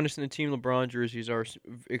Team Giannis and the Team LeBron jerseys are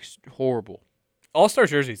horrible. All-Star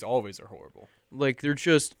jerseys always are horrible. Like they're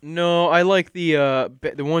just no. I like the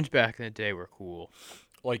ones back in the day were cool.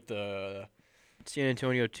 Like the San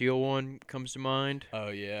Antonio Teal one comes to mind. oh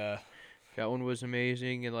yeah, That one was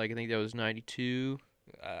amazing, and like I think that was '92.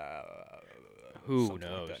 uh, Who something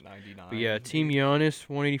knows? Like that, 99. But yeah, Team maybe. Giannis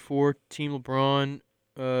 184. Team LeBron.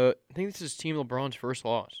 I think this is Team LeBron's first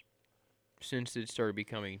loss since it started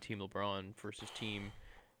becoming Team LeBron versus Team.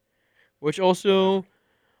 Which also,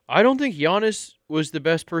 I don't think Giannis was the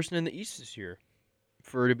best person in the East this year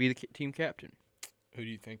to be the team captain. Who do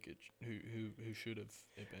you think who should have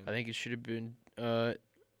it been? I think it should have been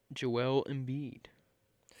Joel Embiid.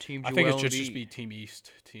 Team Joel I think it should Embiid. just be Team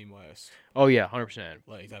East, Team West. Oh yeah, 100%.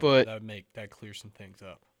 Like that, But- that would clear some things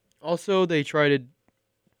up. Also, they try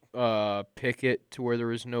to pick it to where there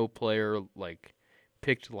was no player like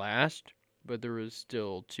picked last, but there was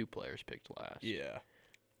still two players picked last. Yeah.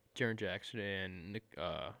 Jaren Jackson and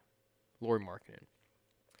Lauri Markkanen.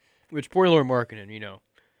 Which poor Lauri Markkanen,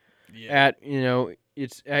 Yeah.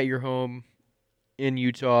 it's at your home in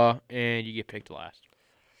Utah and you get picked last.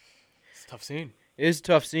 It's a tough scene. It is a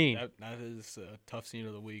tough scene. That is a tough scene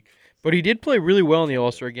of the week. But he did play really well in the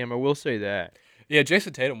All-Star game, I will say that. Yeah,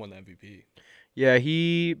 Jason Tatum won the MVP. Yeah,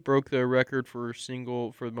 he broke the record for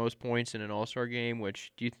the most points in an All-Star game,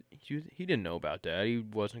 which he didn't know about that. He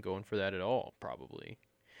wasn't going for that at all, probably.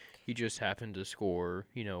 He just happened to score,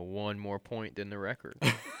 one more point than the record.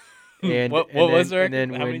 And what and was then, there? and then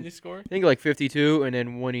How when, many did he score? I think like 52, and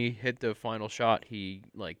then when he hit the final shot, he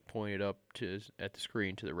like pointed up at the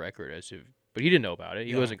screen to the record but he didn't know about it.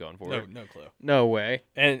 He No. wasn't going for it. No clue. No way.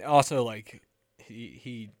 And also, like,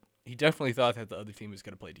 he definitely thought that the other team was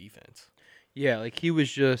going to play defense. Yeah, like he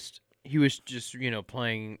was just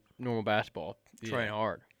playing normal basketball, trying Yeah.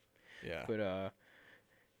 hard. Yeah. But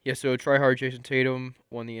yeah, so try hard Jason Tatum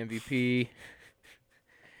won the MVP.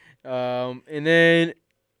 And then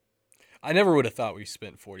I never would have thought we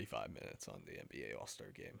spent 45 minutes on the NBA All-Star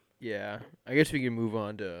game. yeah, I guess we can move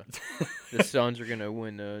on to the Suns are gonna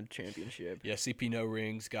win the championship. Yeah, CP No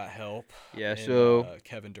Rings got help. Yeah, and, so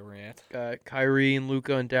Kevin Durant. got Kyrie and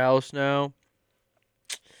Luka in Dallas now.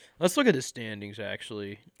 Let's look at the standings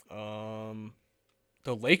actually.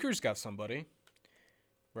 The Lakers got somebody,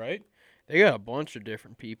 right? They got a bunch of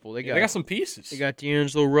different people. They Yeah, they got some pieces. They got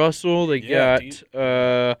D'Angelo Russell. They Yeah,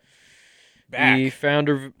 got back. the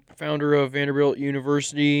founder of Vanderbilt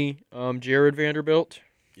University, Jared Vanderbilt.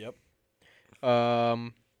 Yep.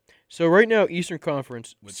 So right now, Eastern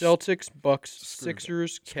Conference: Which Celtics, Bucks, screw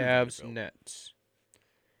Sixers, screw Cavs, Vanderbilt. Nets.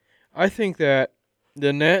 I think that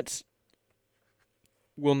the Nets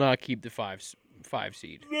will not keep the five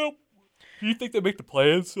seed. Nope. Do you think they make the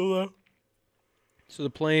play-in still though? So the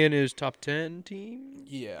play-in is top 10 team.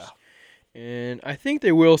 Yeah. And I think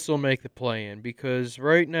they will still make the play-in because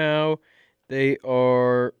right now they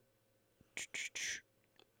are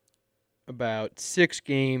about 6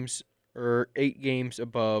 games or 8 games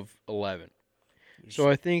above 11. So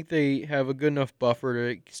I think they have a good enough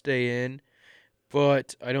buffer to stay in,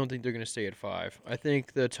 but I don't think they're going to stay at 5. I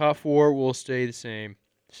think the top 4 will stay the same.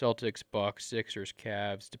 Celtics, Bucks, Sixers,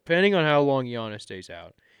 Cavs, depending on how long Giannis stays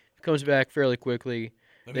out. If he comes back fairly quickly,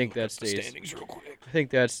 Let I think me look that up the stays. standings real quick. I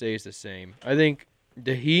think that stays the same. I think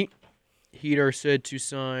the Heat are said to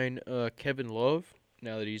sign Kevin Love.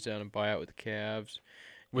 now that he's down in buyout with the Cavs.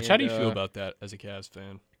 Which, And, how do you feel about that as a Cavs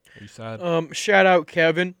fan? Are you sad? Shout out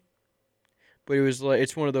Kevin, but it was like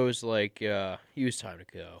it's one of those like he was time to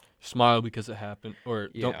go. Smile because it happened, or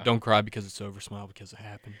Yeah. don't cry because it's over. Smile because it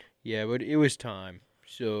happened. Yeah, but it was time,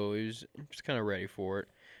 so it was just kind of ready for it.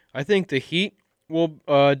 I think the Heat will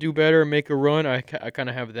do better, make a run. I kind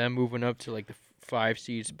of have them moving up to like the 5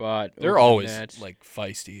 seed spot. over They're the always Nets. like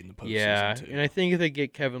feisty in the postseason yeah, too. and I think if they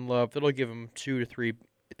get Kevin Love, that'll give him 2 to 3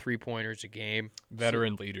 3-pointers a game.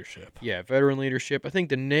 Veteran leadership. Yeah, veteran leadership. I think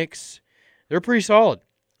the Knicks, they're pretty solid.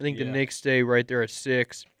 I think the Yeah. Knicks stay right there at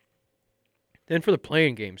 6. Then for the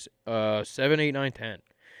playing games, 7, 8, 9, 10.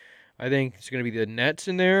 I think it's going to be the Nets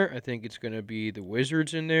in there. I think it's going to be the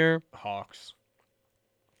Wizards in there. Hawks.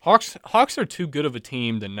 Hawks are too good of a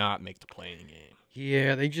team to not make the playing game.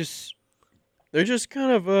 Yeah, they're just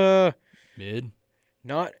kind of Mid.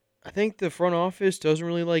 not. I think the front office doesn't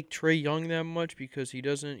really like Trey Young that much because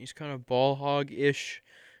he's kind of ball hog ish,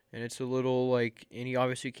 and it's a little like, and he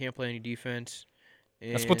obviously can't play any defense.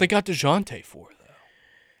 That's what they got DeJounte for, though.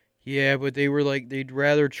 Yeah, but they were like they'd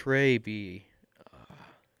rather Trey be a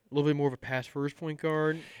little bit more of a pass first point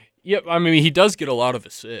guard. Yep, I mean, he does get a lot of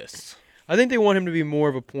assists. I think they want him to be more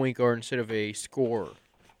of a point guard instead of a scorer.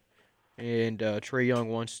 And Trey Young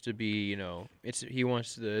wants to be, he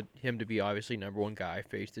wants him to be obviously number one guy,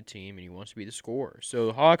 face the team, and he wants to be the scorer. So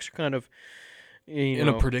the Hawks are kind of In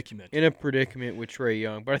a predicament. with Trey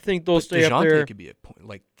Young, but I think they'll stay up DeJounte there. could be a point,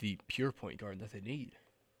 like the pure point guard that they need,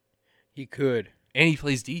 He could, and he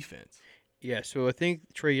plays defense. yeah. So I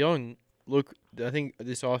think Trey Young. I think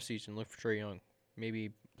this offseason, look for Trey Young.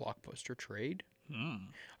 Maybe blockbuster trade.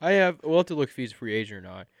 We'll have to look if he's a free agent or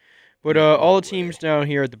not. But all the teams down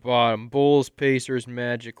here at the bottom: Bulls, Pacers,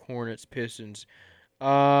 Magic, Hornets, Pistons.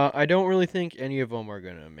 I don't really think any of them are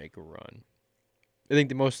gonna make a run. I think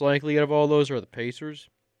the most likely out of all those are the Pacers.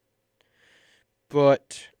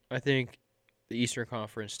 But I think the Eastern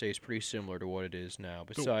Conference stays pretty similar to what it is now,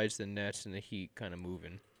 besides the Nets and the Heat kind of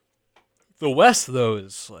moving. The West, though,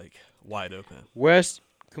 is like wide open. West,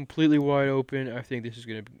 completely wide open. I think this is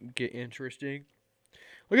going to get interesting.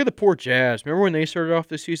 Look at the poor Jazz. Remember when they started off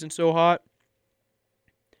the season so hot?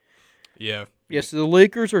 Yeah. Yeah, so the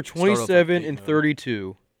Lakers are Start off like 27 and 8-0.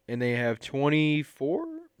 32, and they have 23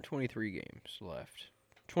 games left.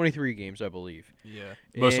 23 games, I believe. Yeah.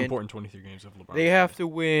 Most And important 23 games of LeBron. They have to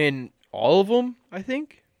win all of them, I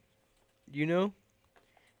think. You know?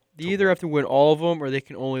 They either have to win all of them or they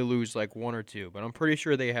can only lose like 1 or 2, but I'm pretty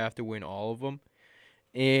sure they have to win all of them.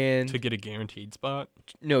 And to get a guaranteed spot.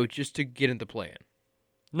 no, just to get in the plan.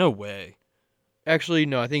 No way. Actually,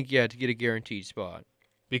 no, I think to get a guaranteed spot.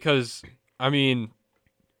 Because I mean,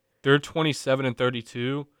 they're 27 and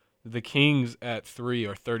 32. The Kings at 3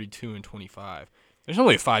 are 32 and 25. There's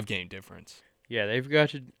only a 5-game difference. Yeah, they've got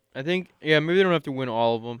to. I think. Yeah, maybe they don't have to win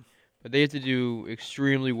all of them, but they have to do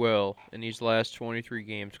extremely well in these last 23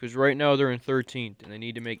 games. Because right now they're in 13th, and they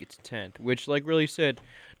need to make it to 10th. Which, like really said,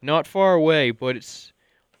 not far away, but it's,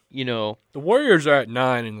 The Warriors are at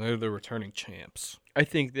 9, and they're the returning champs. I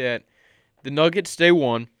think that the Nuggets stay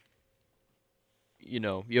 1.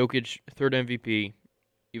 Jokic third MVP,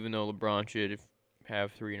 even though LeBron should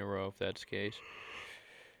have 3 in a row if that's the case.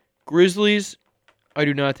 Grizzlies, I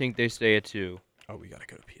do not think they stay at 2. Oh, we gotta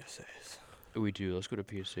go to PSAs. We do. Let's go to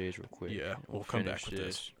PSAs real quick. Yeah, we'll come back with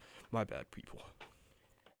this. My bad, people.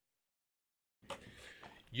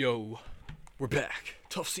 Yo, we're back.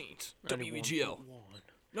 Tough Scenes. WEGL.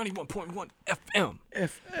 91.1 FM.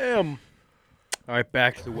 FM. All right,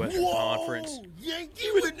 back to the Western Conference. Yankee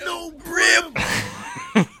with no brim.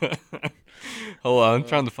 Hold on, I'm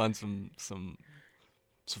trying to find some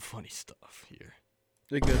funny stuff here.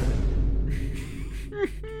 They're good.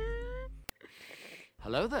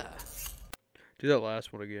 Hello there. Do that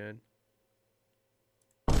last one again.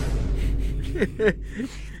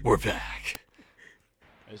 We're back.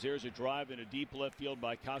 As there's a drive in a deep left field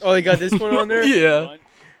by Costa. Oh, they got this one on there? Yeah.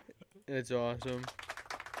 That's awesome.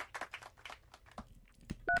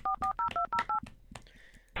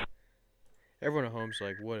 Everyone at home's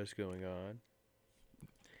like, what is going on?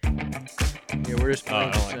 Yeah, we're just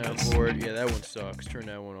playing the I like this. soundboard. Yeah, that one sucks. Turn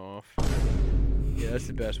that one off. Yeah, that's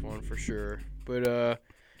the best one for sure. But,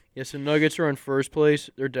 yeah, so Nuggets are in first place.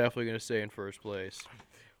 They're definitely going to stay in first place.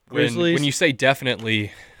 Grizzlies, When you say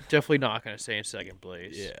definitely, definitely not going to stay in second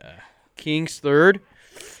place. yeah, Kings third.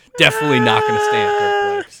 definitely not going to stay in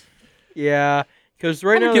third place. Yeah, because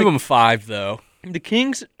right I'm now gonna give them 5 though. the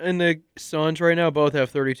Kings and the Suns right now both have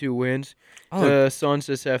 32 wins. Oh. The Suns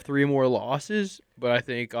just have 3 more losses, but I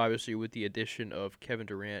think obviously with the addition of Kevin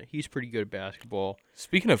Durant, he's pretty good at basketball.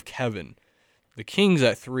 Speaking of Kevin, The Kings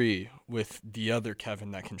at 3 with the other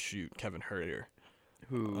Kevin that can shoot, Kevin Herter,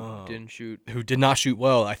 Who didn't shoot. who did not shoot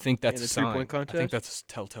well. I think that's In a the sign. three-point I think contest? that's a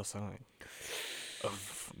telltale sign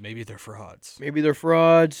of maybe they're frauds. Maybe they're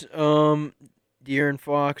frauds. De'Aaron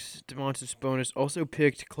Fox, Demontis Bonus also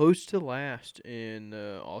picked close to last in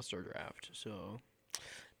the All-Star draft. So,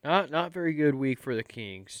 not very good week for the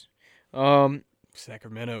Kings.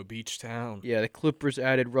 Sacramento, Beach Town. Yeah, the Clippers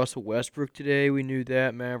added Russell Westbrook today. We knew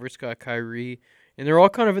that. Mavericks got Kyrie. And they're all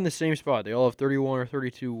kind of in the same spot. They all have 31 or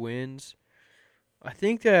 32 wins. I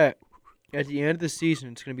think that at the end of the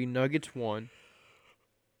season, it's going to be Nuggets 1.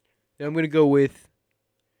 Then I'm going to go with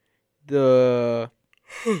the...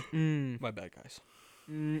 My bad, guys.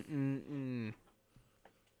 I'm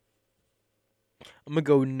going to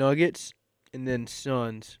go Nuggets and then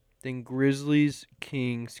Suns. Then Grizzlies,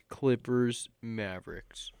 Kings, Clippers,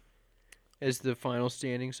 Mavericks as the final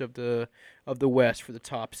standings of the West for the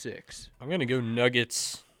top 6. I'm going to go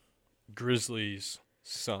Nuggets, Grizzlies,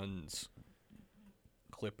 Suns,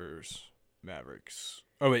 Clippers, Mavericks.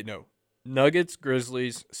 Oh, wait, no. Nuggets,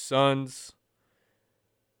 Grizzlies, Suns,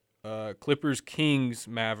 Clippers, Kings,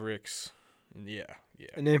 Mavericks. Yeah.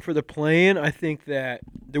 And then for the play-in, I think that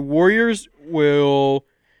the Warriors will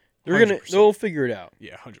 100%. they'll figure it out.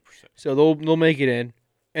 Yeah, 100%. So they'll make it in.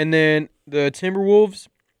 And then the Timberwolves,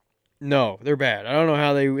 no, they're bad. I don't know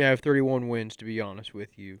how they have 31 wins, to be honest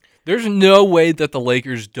with you. There's no way that the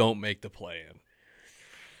Lakers don't make the play-in.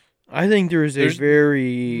 I think there's a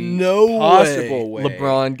very No possible way.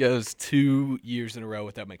 LeBron goes 2 years in a row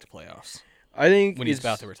without making the playoffs I think when he's it's-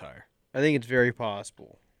 about to retire. I think it's very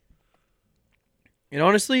possible. And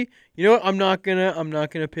honestly, you know what? I'm not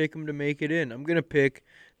gonna pick him to make it in. I'm gonna pick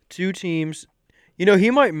 2 teams. You know, he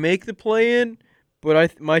might make the play-in,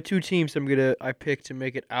 but my 2 teams I pick to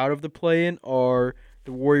make it out of the play-in are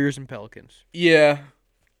the Warriors and Pelicans. Yeah.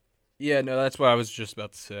 Yeah, no, that's what I was just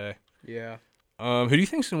about to say. Yeah. Who do you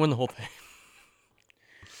think's going to win the whole thing?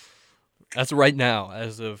 As of right now,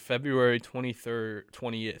 as of February 20th.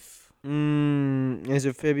 As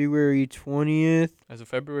of February 20th, As of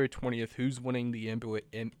February 20th, who's winning the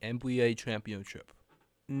NBA championship?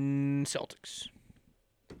 Celtics.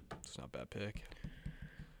 It's not a bad pick.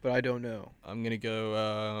 But I don't know. I'm going to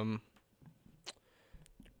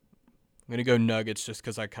go Nuggets just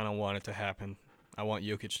because I kind of want it to happen. I want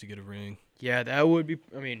Jokic to get a ring. Yeah, that would be.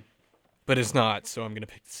 I mean, But it's not, so I'm going to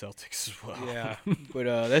pick the Celtics as well. yeah. But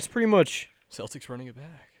that's pretty much. Celtics running it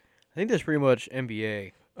back. I think that's pretty much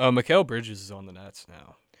NBA. Mikal Bridges is on the Nets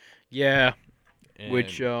now. Yeah. And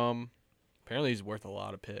Which apparently he's worth a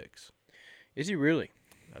lot of picks. is he really?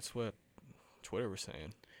 That's what Twitter was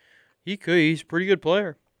saying. He could. He's a pretty good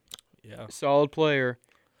player. Yeah. Solid player.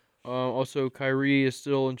 Also, Kyrie is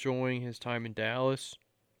still enjoying his time in Dallas.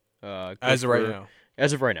 As of right now.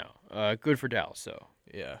 As of right now. Good for Dallas, so.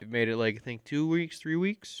 Yeah. It made it, like, I think 2 weeks, 3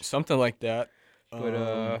 weeks. Something like that.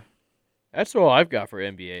 But that's all I've got for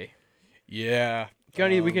NBA. Yeah.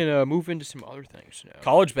 We can move into some other things now.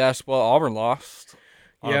 College basketball, Auburn lost.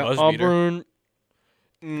 on a Yeah, buzz beater. Auburn.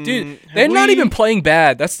 Dude, they're not even playing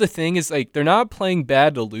bad. That's the thing is, like, they're not playing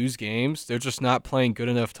bad to lose games. They're just not playing good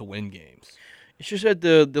enough to win games. It's just that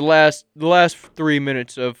the last 3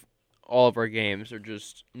 minutes of all of our games are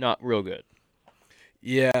just not real good.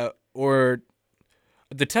 Yeah, or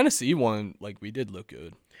the Tennessee one, like, we did look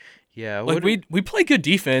good. Yeah, Like, we play good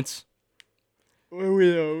defense.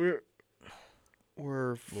 we're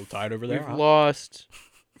A little tired over there. we've huh? lost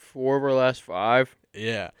 4 of our last 5.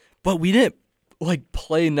 Yeah, but we didn't like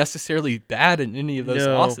play necessarily bad in any of those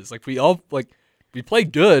No. losses. Like we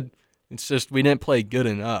played good. It's just we didn't play good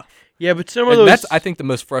enough. Yeah, but some of And those. that's I think the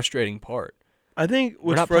most frustrating part. I think We're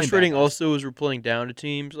what's not playing frustrating bad, guys. also is we're playing down to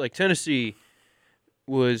teams like Tennessee.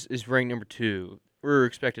 Is ranked number 2. We're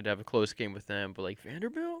expected to have a close game with them, but like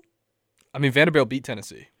Vanderbilt, I mean, Vanderbilt beat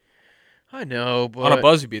Tennessee I know, but on a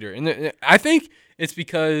buzzer beater, and I think it's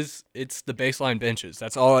because it's the baseline benches.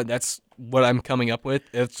 That's all. That's what I'm coming up with.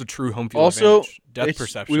 It's a true home field also advantage. Depth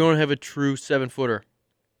perception. we don't have a true 7-footer.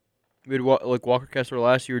 We had like Walker Kessler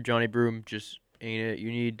last year. Johnny Broom just ain't it.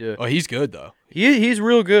 You need to. Oh, he's good though, He's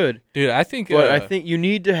real good, dude. I think. but I think you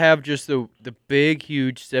need to have just the big,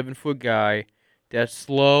 huge 7-foot guy that's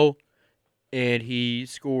slow, and he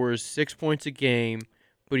scores 6 points a game,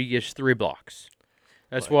 but he gets 3 blocks.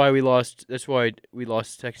 That's Right. why we lost. That's why we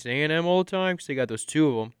lost to Texas A&M all the time because they got those 2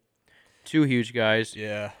 of them, 2 huge guys.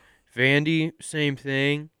 Yeah, Vandy, same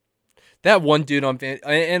thing. that one dude on Van,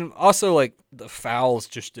 and also like the fouls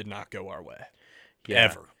just did not go our way.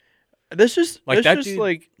 Ever. That's just Like that's that just dude,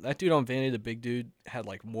 like that dude on Vandy, the big dude, had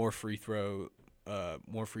like more free throws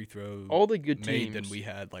all the good made teams. than we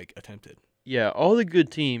had like attempted. Yeah, all the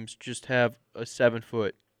good teams just have a 7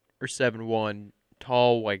 foot or 7'1"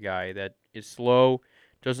 tall white guy that is slow,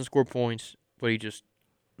 doesn't score points, but he just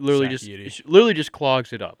Zach Edey. literally just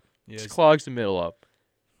clogs it up. Yeah, Just clogs the middle up.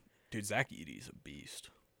 dude, Zach Edey's a beast.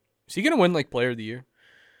 Is he gonna win like Player of the Year?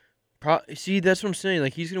 See, that's what I'm saying.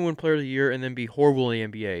 Like he's gonna win Player of the Year and then be horrible in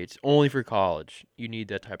the NBA. It's only for college. You need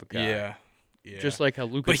that type of guy. Yeah. Just like how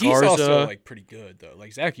Luka But he's Garza. also like pretty good though.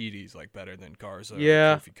 Like Zach Edey's like better than Garza.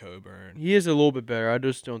 Yeah. Or Kofi Coburn. He is a little bit better. I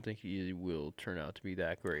just don't think he will turn out to be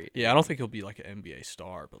that great. Yeah, I don't think he'll be like an NBA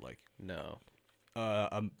star, but like No.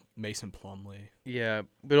 Mason Plumlee. Yeah,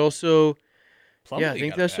 but also, Plumlee yeah, I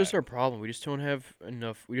think got that's bad. just our problem. We just don't have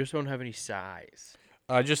enough. We just don't have any size.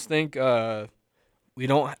 I just think we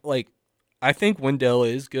don't like. I think Wendell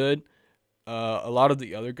is good. A lot of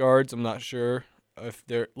the other guards, I'm not sure if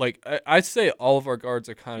they're like. I'd say all of our guards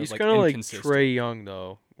are kind He's of like kind of like inconsistent. Trey Young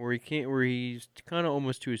though, where he's kind of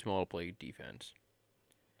almost too small to play defense.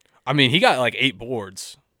 I mean, he got like 8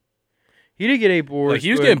 boards. He did get 8 boards. Like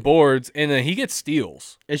he was but getting boards, and then he gets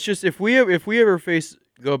steals. It's just if we ever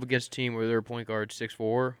go up against a team where their point guard's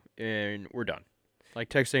 6'4", and we're done. Like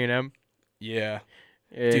Texas A&M. Yeah,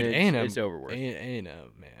 Dude, dude, A&M, it's over with. A&M,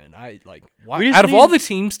 man. I like why We just out of all need- the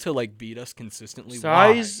teams to like beat us consistently.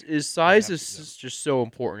 Size why? is have to just so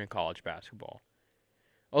important in college basketball.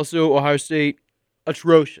 Also, Ohio State,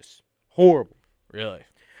 atrocious, horrible. Really.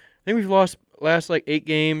 I think we've lost last like 8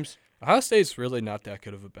 games. Ohio State's really not that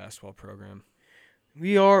good of a basketball program.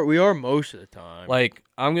 We are most of the time. Like,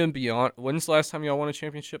 I'm gonna be on. When's the last time y'all won a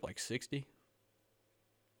championship? Like 60.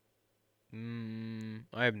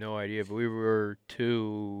 I have no idea, but we were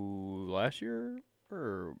 2 last year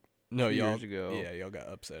or No, 2 y'all. years ago. Yeah, y'all got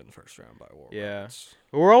upset in the first round by War. Yeah. Rapids.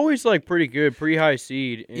 But we're always like pretty good, pretty high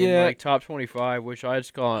seed in Yeah. like top 25, which I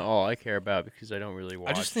just call all I care about because I don't really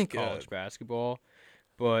watch just think, college basketball.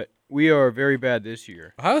 But we are very bad this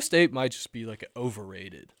year. Ohio State might just be like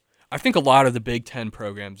overrated. I think a lot of the Big Ten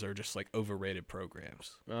programs are just like overrated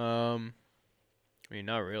programs. I mean,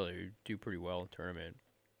 not really. We do pretty well in tournament.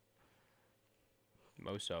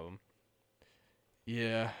 Most of them.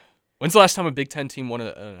 Yeah. When's the last time a Big Ten team won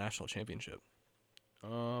a national championship? I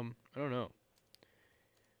don't know.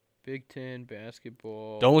 Big Ten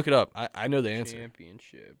basketball. Don't look it up. I know the answer.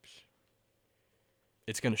 Championships.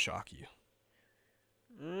 It's gonna shock you.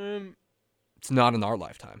 Is It's not in our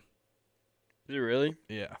lifetime. it really?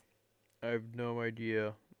 Yeah. I have no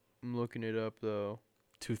idea. I'm looking it up though.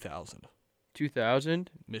 2000. 2000.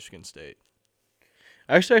 Michigan State.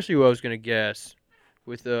 Actually, what I was gonna guess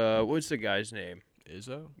with what's the guy's name?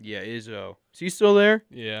 Izzo? Yeah, Izzo. Is he still there?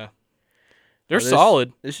 Yeah. They're this-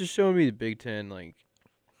 solid. This is showing me the Big Ten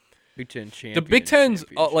Big Ten champion. The Big Ten's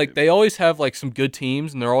like championship. they always have like some good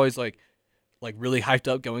teams, and they're always like really hyped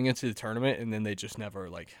up going into the tournament, and then they just never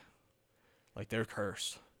like they're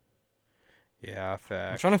cursed. Yeah, I'm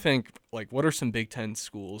fact. trying to think like what are some Big Ten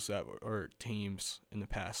schools that or teams in the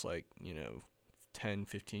past 10,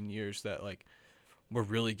 15 years that like were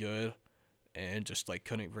really good and just like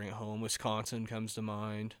couldn't bring it home. Wisconsin comes to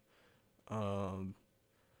mind.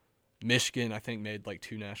 Michigan, I think, made like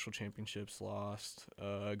 2 national championships, lost.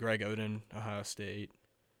 Greg Oden, Ohio State.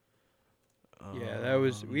 Yeah, that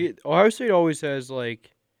was Ohio State always has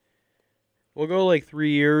like. We'll go like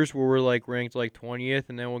 3 years where we're like ranked like 20th,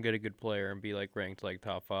 and then we'll get a good player and be like ranked like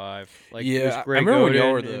top 5. Like it was I Greg remember when y'all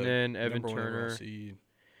Oden were the and then Evan number 1 overall Turner. seed.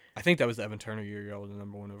 I think that was the Evan Turner year. Y'all were the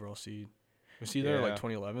number 1 overall seed. Was he there Yeah. like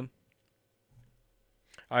 2011?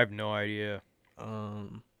 I have no idea. I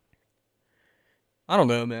don't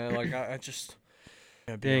know, man. Like I just.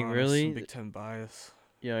 Yeah, be Dang, honest, really? some Big Ten bias.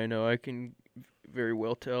 Yeah, I know. I can very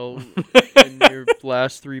well tell in your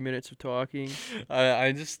last 3 minutes of talking.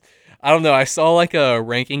 I don't know. I saw like a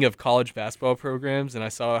ranking of college basketball programs, and I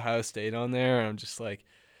saw Ohio State on there, and I'm just like,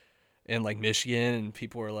 and like Michigan, and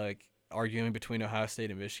people were like arguing between Ohio State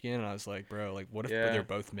and Michigan, and I was like, bro, like what if Yeah. they're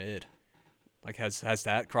both mid? Like has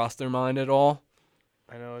that crossed their mind at all?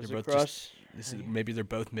 I know. It's They're both across. Maybe they're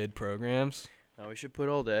both mid programs. No, we should put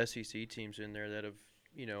all the SEC teams in there that have,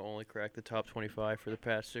 only cracked the top 25 for the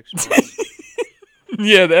past 6 months.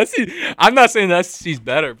 Yeah, I'm not saying the SEC's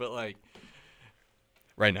better, but like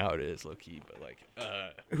right now it is low key. But like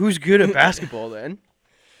Who's good at basketball then?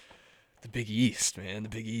 the Big East, man, the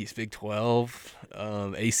Big East, Big 12,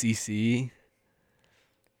 ACC.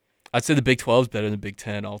 I'd say the Big 12 is better than the Big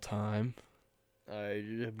 10 all time. I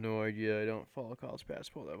have no idea. I don't follow college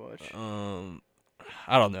basketball that much.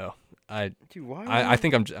 I don't know. Dude, why? I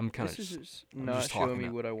think I'm kind this of is just I'm not just showing talking me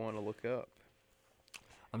out. what I want to look up.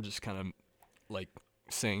 I'm just kind of like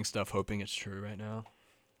saying stuff, hoping it's true right now.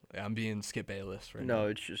 I'm being Skip Bayless right No, now.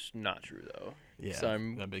 it's just not true though. Yeah, So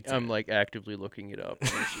I'm that Big I'm Ten. like actively looking it up. And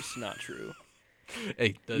it's just not true.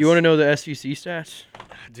 Hey, You want to know the SEC stats?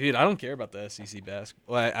 dude? I don't care about the SEC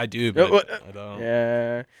basketball. Well, I do, No, but I don't.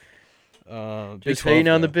 Yeah. Big Just 12, hating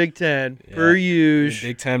on the though. Big Ten. Yeah. Per use.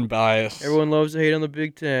 Big Ten bias. Everyone loves to hate on the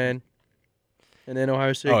Big Ten. And then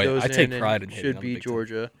Ohio State Oh, yeah, goes I take in pride and in hating should on the beat Big Ten.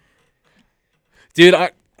 Georgia. Dude,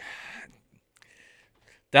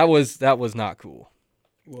 that was not cool.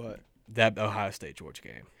 What? That Ohio State Georgia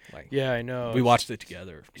game. Like, Yeah, I know. we watched it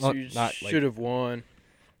together. So Not, you not like should have won.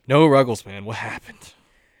 no Ruggles, man. What happened?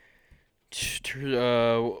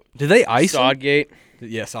 Did they ice him? Sodgate.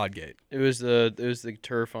 Yeah, Sodgate. It was the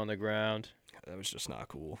turf on the ground. That was just not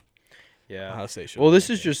cool. Yeah. Ohio State should Well, have this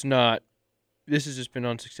won is that game. just not. This has just been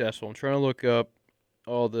unsuccessful. I'm trying to look up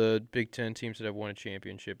all the Big Ten teams that have won a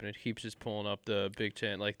championship, and it keeps just pulling up the Big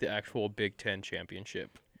Ten, like the actual Big Ten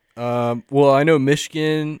championship. Well, I know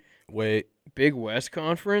Michigan. Wait, Big West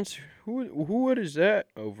Conference. What is that?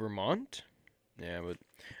 Oh, Vermont. Yeah, but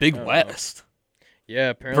Big I don't know. West. yeah,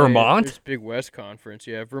 apparently Vermont? It's Big West Conference.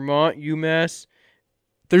 Yeah, Vermont, UMass,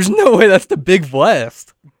 There's no way that's the Big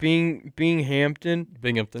West. Binghamton.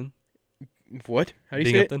 Binghamton. What? How do you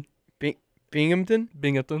say Binghamton. it? Binghamton.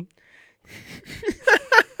 Binghamton.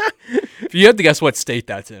 If you had to guess what state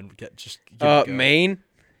that's in, just give it a go. Maine.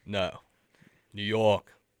 No. New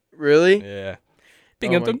York. Really? Yeah.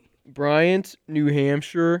 Binghamton. Bryant, New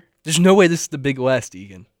Hampshire. There's no way this is the Big West,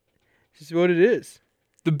 Egan. This is what it is.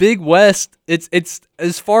 The Big West, it's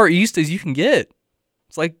as far east as you can get.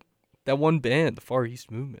 It's like that one band, the Far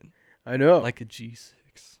East Movement. I know. Like a G6.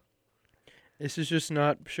 This is just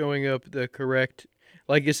not showing up the correct.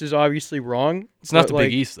 Like, this is obviously wrong. It's not but, the like,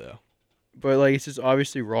 Big East, though. But, like, it's just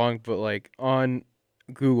obviously wrong. But, like, on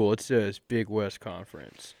Google, it says Big West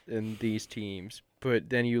Conference and these teams. But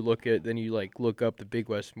then you look up the Big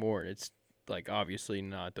West more, and it's, like, obviously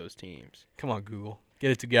not those teams. Come on, Google.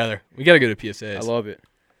 Get it together. We got to go to PSAs. I love it.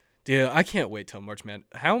 Dude, I can't wait till March Madness.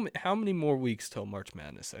 How many more weeks till March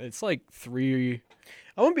Madness? It's like 3.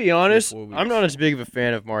 I'm going to be honest. 4 weeks. I'm not as big of a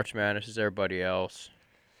fan of March Madness as everybody else.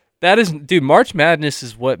 That is, dude. March Madness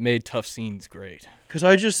is what made Tough Scenes great. Because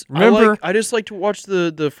I just Remember- I just like to watch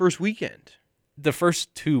the first weekend. The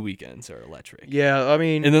first 2 weekends are electric, Yeah, I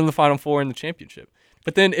mean, and then the Final Four and the championship.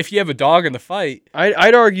 But then if you have a dog in the fight,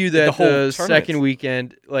 I'd argue that the whole the tournament. second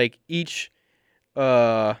weekend, like each,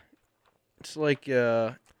 it's like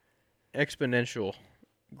exponential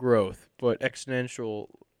growth, but exponential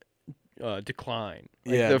decline.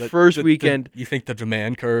 Like the first weekend. you think the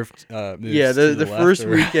demand curve moves Yeah, to the left first or-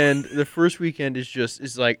 weekend. The first weekend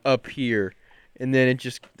is like up here, and then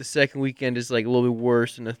the second weekend is like a little bit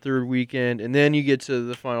worse, and the third weekend, and then you get to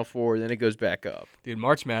the Final Four, and then it goes back up. Dude,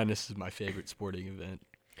 March Madness is my favorite sporting event.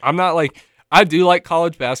 I'm not like I do like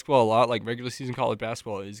college basketball a lot. Like regular season college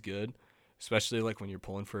basketball is good, especially like when you're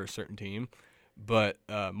pulling for a certain team. But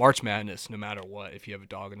March Madness, no matter what, if you have a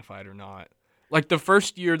dog in the fight or not. Like the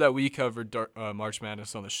first year that we covered March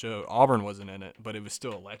Madness on the show, Auburn wasn't in it, but it was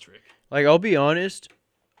still electric. Like, I'll be honest,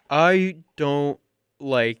 I don't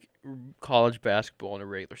like college basketball in a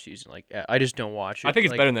regular season. Like, I just don't watch it. I think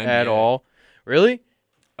it's like, better than at NBA. all. Really?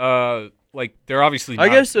 Like they're obviously. I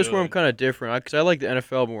not guess that's good. where I'm kind of different because I like the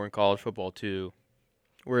NFL more in college football too.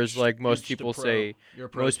 Whereas, like most people say,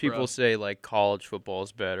 like college football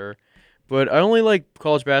is better. But I only like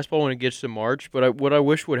college basketball when it gets to March. But what I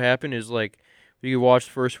wish would happen is like we could watch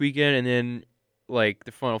the first weekend and then like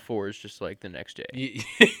the Final Four is just like the next day.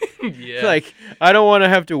 Yeah. Like I don't want to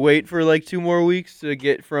have to wait for like 2 more weeks to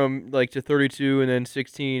get from like to 32 and then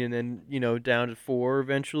 16 and then down to 4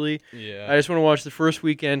 eventually. Yeah. I just want to watch the first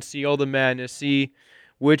weekend, see all the madness, see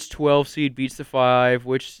which 12 seed beats the 5,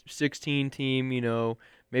 which 16 team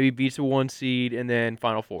maybe beats a 1 seed, and then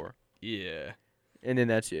Final Four, Yeah. and then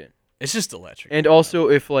that's it. It's just electric. And also,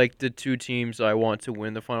 if like the 2 teams I want to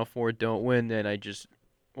win the Final Four don't win, then I just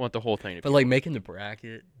want the whole thing to. But be like over. making the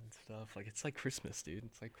bracket and stuff, like it's like Christmas, dude.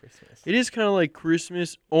 It's like Christmas. It is kind of like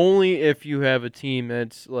Christmas, only if you have a team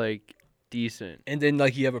that's like decent. And then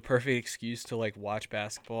like you have a perfect excuse to like watch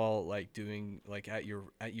basketball, like doing like at your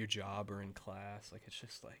job or in class. Like it's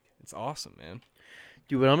just like it's awesome, man.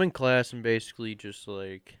 Dude, when I'm in class, I'm basically just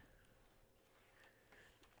like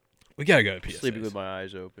We gotta go to PSAs. sleeping with my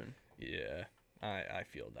eyes open. Yeah, I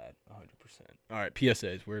feel that 100%. All right,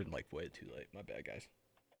 PSAs. We're like way too late. My bad, guys.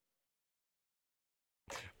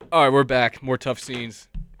 All right, we're back. More tough scenes.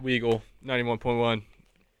 Weagle 91.1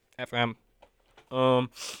 FM.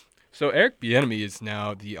 So Eric Bieniemy is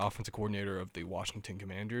now the offensive coordinator of the Washington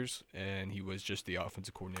Commanders, and he was just the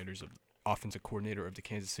offensive coordinator of the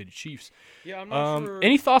Kansas City Chiefs. Yeah, I'm not sure.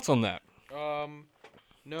 Any thoughts on that?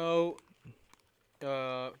 No.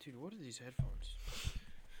 Dude, what are these headphones?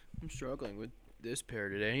 I'm struggling with this pair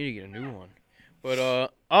today. I need to get a new one.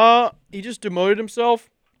 But he just demoted himself.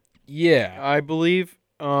 Yeah. I believe.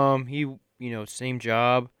 Same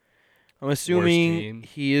job. I'm assuming team.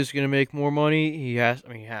 he is gonna make more money. He has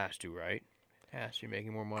to, right? Has to be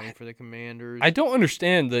making more money for the Commanders. I don't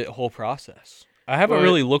understand the whole process. I haven't But-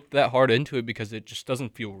 really looked that hard into it because it just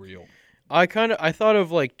doesn't feel real. I thought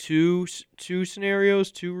of like two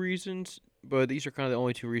scenarios, two reasons, but these are kind of the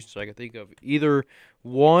only two reasons I can think of. Either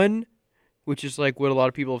one, which is like what a lot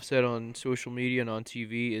of people have said on social media and on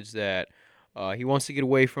TV, is that he wants to get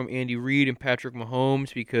away from Andy Reid and Patrick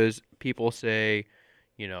Mahomes because people say,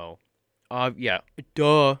 you're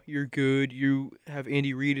good. You have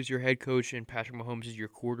Andy Reid as your head coach and Patrick Mahomes as your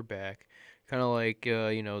quarterback. Kind of like,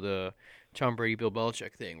 the Tom Brady, Bill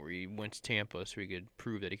Belichick thing where he went to Tampa so he could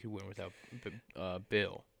prove that he could win without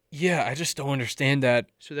Bill. Yeah, I just don't understand that.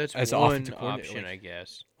 So that's As an one offensive coordinator, option, like- I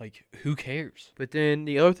guess. Like, who cares? But then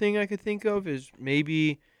the other thing I could think of is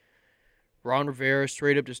maybe Ron Rivera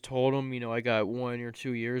straight up just told him, I got 1 or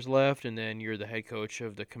 2 years left, and then you're the head coach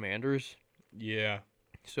of the Commanders. Yeah.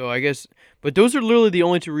 So I guess, but those are literally the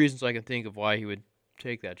only two reasons I can think of why he would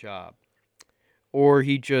take that job. Or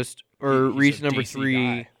he just, or He's a reason number DC three,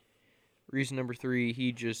 guy. reason number three,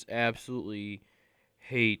 he just absolutely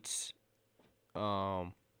hates,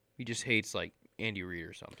 he just hates like Andy Reid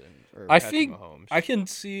or something. Or I Patrick think Mahomes. I can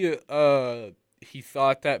see he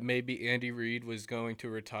thought that maybe Andy Reid was going to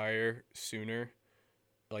retire sooner,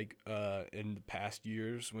 like in the past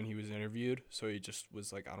years when he was interviewed. So he just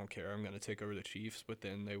was like, I don't care, I'm going to take over the Chiefs. But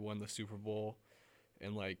then they won the Super Bowl,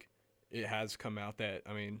 and like it has come out that,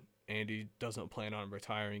 I mean, Andy doesn't plan on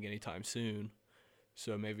retiring anytime soon.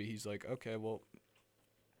 So maybe he's like, okay, well,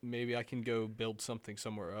 maybe I can go build something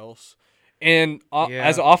somewhere else. And Yeah.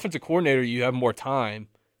 as an offensive coordinator, you have more time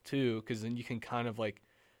too, because then you can kind of like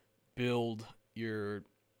build your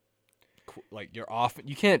offense.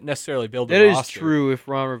 You can't necessarily build That a is roster. true if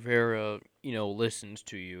Ron Rivera, listens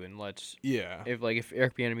to you and lets. Yeah. If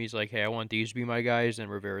Eric Bieniemy's like, hey, I want these to be my guys, then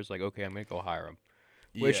Rivera's like, okay, I'm gonna go hire them.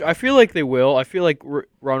 Which Yeah. I feel like they will. I feel like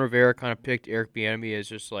Ron Rivera kind of picked Eric Bieniemy as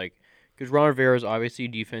just like, because Ron Rivera is obviously a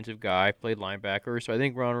defensive guy, played linebacker, so I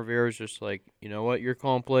think Ron Rivera is just like, you know what, you're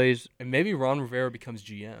calling plays. And maybe Ron Rivera becomes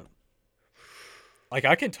GM. Like,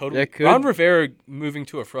 I can totally. That could- Ron Rivera moving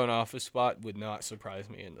to a front office spot would not surprise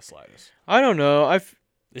me in the slightest. I don't know.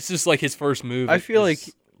 This is like his first move. I feel as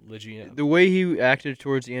like the GM. the way he acted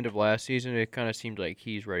towards the end of last season, it kind of seemed like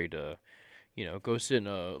he's ready to, go sit in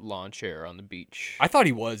a lawn chair on the beach. I thought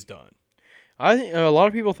he was done. I think a lot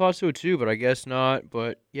of people thought so too, but I guess not.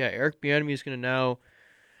 But yeah, Eric Bieniemy is going to now.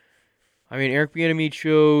 I mean, Eric Bieniemy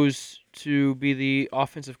chose to be the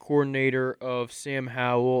offensive coordinator of Sam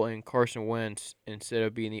Howell and Carson Wentz instead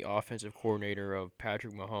of being the offensive coordinator of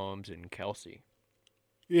Patrick Mahomes and Kelsey.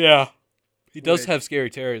 Yeah. He does Which- have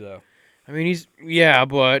Scary Terry, though. I mean,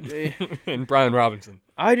 but And Brian Robinson.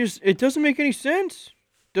 it doesn't make any sense.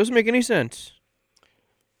 Doesn't make any sense.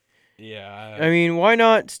 Yeah. I mean, why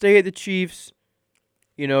not stay at the Chiefs?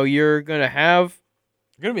 You're gonna have.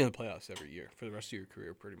 You're going to be in the playoffs every year for the rest of your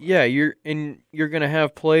career, pretty much. Yeah, you're gonna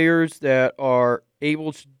have players that are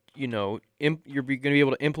able to, you're gonna be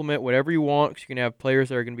able to implement whatever you want. 'Cause you're gonna have players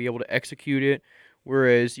that are gonna be able to execute it.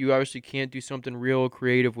 Whereas you obviously can't do something real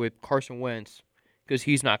creative with Carson Wentz because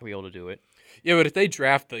he's not gonna be able to do it. Yeah, but if they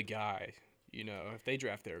draft the guy, if they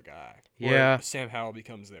draft their guy, or Yeah. Sam Howell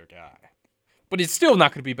becomes their guy. But it's still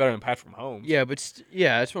not going to be better than Patrick Mahomes. Yeah, but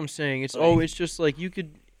that's what I'm saying. It's Like- it's just like you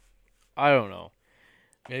could. I don't know.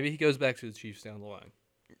 Maybe he goes back to the Chiefs down the line.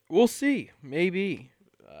 We'll see. Maybe.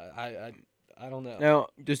 I don't know. Now,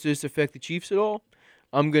 does this affect the Chiefs at all?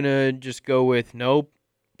 I'm gonna just go with no.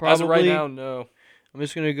 Probably. As of right now, no. I'm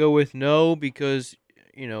just gonna go with no because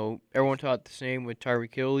everyone thought the same with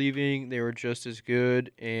Tyreek Hill leaving. They were just as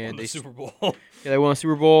good, and Won the they Super Bowl. they won the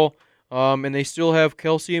Super Bowl. And they still have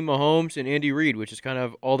Kelsey and Mahomes and Andy Reid, which is kind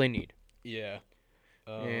of all they need. Yeah.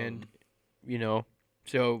 And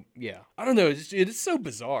so yeah. I don't know. It's so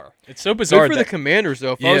bizarre. It's so bizarre. Good for the Commanders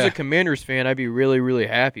though. If I was Yeah. a Commanders fan, I'd be really, really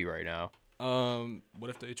happy right now. What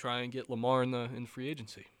if they try and get Lamar in free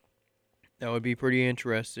agency? That would be pretty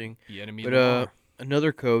interesting. The enemy. But Lamar.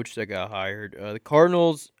 another coach that got hired. The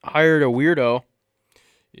Cardinals hired a weirdo.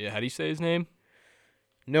 Yeah. How do you say his name?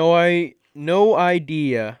 No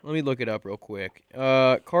idea. Let me look it up real quick.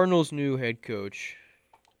 Cardinals' new head coach,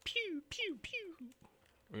 Pew pew pew.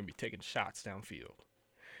 We're gonna be taking shots downfield.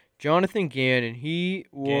 Jonathan Gannon. He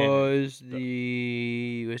was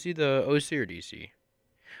Gannon. was he the OC or DC?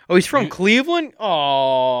 Oh, he's from He- Cleveland.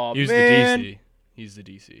 Oh He's man. the DC. He's the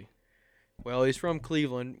DC. Well, he's from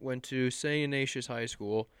Cleveland. Went to St. Ignatius High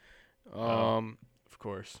School. Of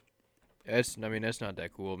course. That's not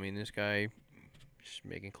that cool. I mean, this guy is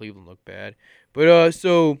making Cleveland look bad. But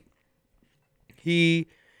so he,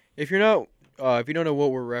 if you don't know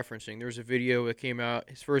what we're referencing, there's a video that came out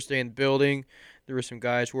his first day in the building. There were some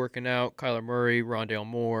guys working out: Kyler Murray, Rondale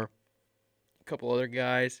Moore, a couple other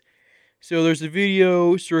guys. So there's a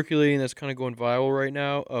video circulating that's kind of going viral right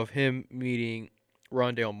now of him meeting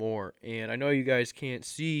Rondale Moore, and I know you guys can't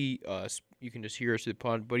see us; you can just hear us through the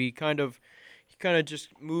pod. But he kind of just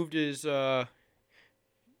moved his kind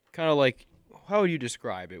of like, how would you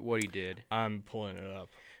describe it? What he did? I'm pulling it up.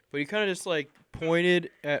 But he kind of just like pointed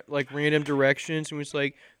at like random directions and was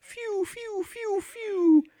like, "Phew, phew, phew,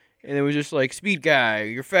 phew," and it was just like, "Speed guy,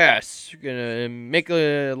 you're fast, you're gonna make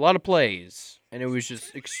a lot of plays," and it was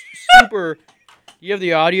just super. You have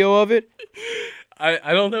the audio of it?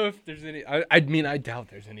 I don't know if there's any. I mean, I doubt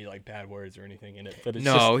there's any like bad words or anything in it. But it's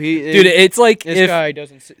No, just, he dude. It's like this guy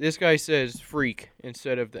doesn't. This guy says "freak"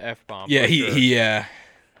 instead of the F bomb. Yeah, he 100%.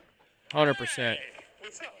 What's up, man?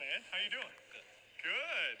 How you doing?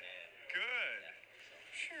 Good.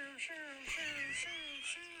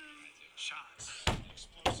 Shots.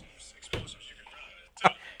 Explosives. You can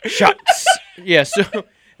run. Shots. Yeah. So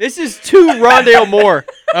this is to Rondale Moore,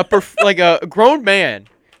 like a grown man.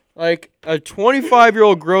 Like a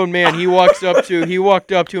 25-year-old grown man, he walked up to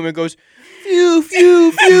him and goes, "Phew,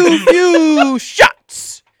 phew, phew, phew,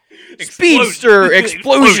 shots, speedster,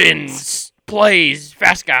 explosions, plays,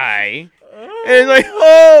 fast guy," and like,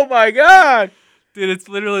 oh my god, dude, it's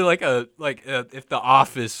literally like if The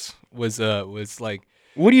Office was like.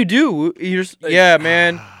 what do? You just yeah,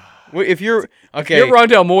 man. If you're okay, You're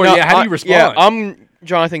Rondale Moore. No, yeah, how do you respond? Yeah, I'm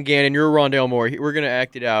Jonathan Gannon. You're Rondale Moore. We're gonna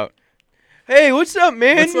act it out. Hey, what's up,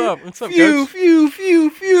 man? What's up, Phew, coach? phew, phew,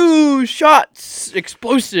 phew. Shots,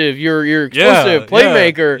 explosive. You're explosive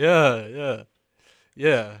playmaker.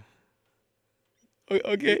 Yeah.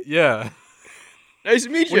 Okay. Yeah. Nice to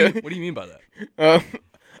meet you. What do you mean by that?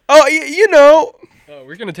 You know,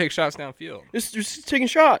 We're gonna take shots downfield. just taking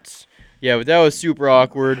shots. Yeah, but that was super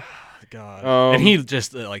awkward. God. And he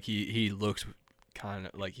just he looks kind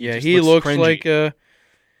of like he looks cringy. like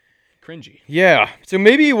Cringy. yeah. So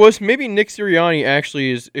maybe Nick Sirianni actually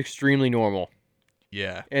is extremely normal.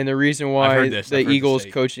 Yeah. And the reason I've why heard this. the I've heard Eagles this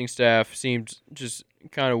take. coaching staff seemed just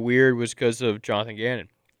kind of weird was because of Jonathan Gannon.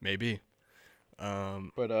 Maybe.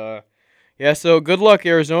 But yeah. So good luck,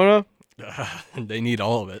 Arizona. They need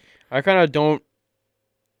all of it. I kind of don't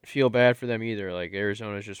feel bad for them either. Like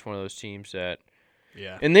Arizona's just one of those teams that,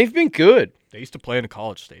 Yeah. and they've been good. They used to play in a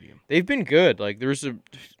college stadium. They've been good. Like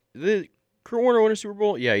the Kurt Warner won a Super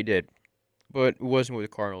Bowl. Yeah, he did, but it wasn't with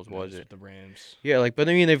the Cardinals, was it? The Rams. Yeah, but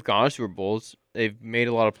I mean, they've gone to Super Bowls. They've made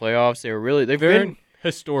a lot of playoffs. They've They're been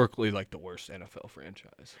historically like the worst NFL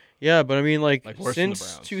franchise. yeah, but I mean, like worse than the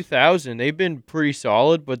since Browns. 2000, they've been pretty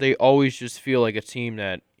solid. But they always just feel like a team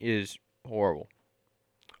that is horrible.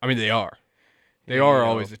 I mean, they are. They Yeah, are you know.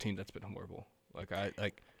 always a team that's been horrible.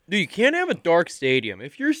 Dude, you can't have a dark stadium.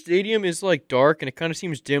 If your stadium is like dark and it kind of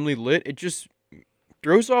seems dimly lit, it just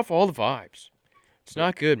throws off all the vibes. It's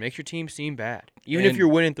not good. Makes your team seem bad, even if And- you're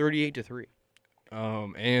winning 38-3.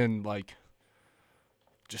 And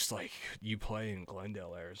just like you play in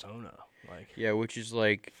Glendale, Arizona. Yeah, which is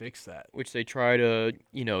like Fix that. which they try to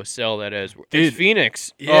sell that as Dude, it's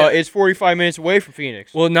Phoenix. yeah. It's 45 minutes away from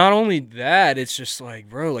Phoenix. Well, not only that, it's just like,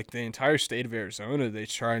 bro, like the entire state of Arizona, they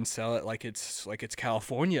try and sell it like it's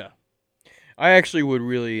California. I actually would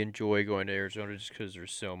really enjoy going to Arizona just because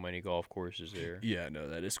there's so many golf courses there. Yeah, no,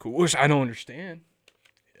 that is cool. Which I don't understand.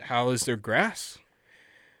 How is their grass?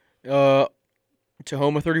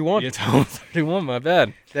 Tahoma 31. Yeah, it's home 31. My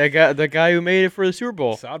bad. The guy who made it for the Super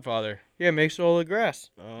Bowl. Sodfather. Yeah, makes all the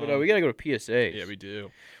grass. But we gotta go to PSAs. Yeah, we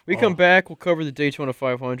do. We come back. We'll cover the Daytona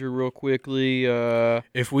 500 real quickly.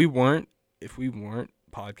 If we weren't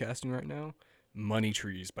podcasting right now, Money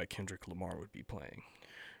Trees by Kendrick Lamar would be playing.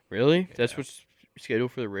 Really? That's Yeah. what's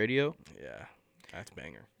scheduled for the radio. Yeah, that's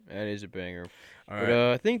banger. That is a banger. All But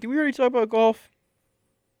right. I think did we already talk about golf?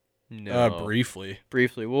 No. Briefly.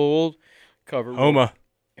 Briefly. We'll cover Homa.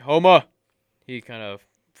 Homa. He kind of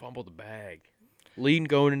fumbled the bag. Leading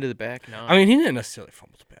going into the back nine. I mean, he didn't necessarily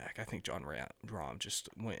fumble the bag. I think John Rahm just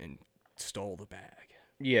went and stole the bag.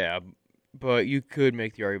 yeah, but you could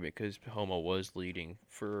make the argument because Homa was leading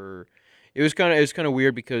for. It was kind of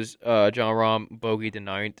weird because John Rahm bogeyed the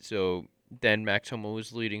 9th, so then Max Homa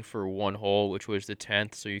was leading for one hole, which was the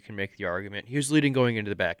 10th. So you can make the argument he was leading going into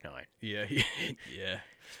the back nine, Yeah, yeah,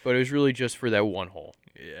 but it was really just for that one hole.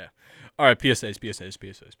 yeah. All right, PSAs.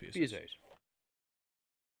 PSAs.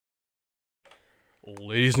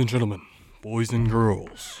 Ladies and gentlemen, boys and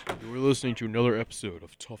girls, You were listening to another episode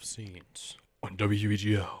of Tough Scenes on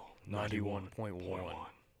WEGL 91.1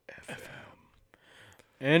 FM.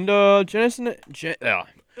 And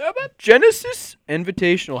Genesis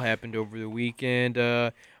Invitational happened over the weekend.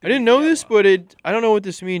 I didn't know this, but I don't know what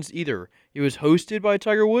this means either. It was hosted by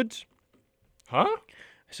Tiger Woods. Huh?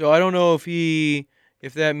 So I don't know if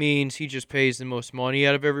that means he just pays the most money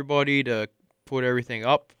out of everybody to put everything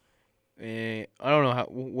up. I don't know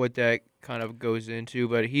what that kind of goes into,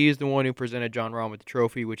 but he's the one who presented Jon Rahm with the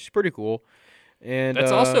trophy, which is pretty cool. And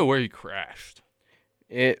That's also where he crashed.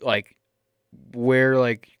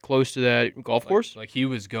 Where close to that golf course? Like he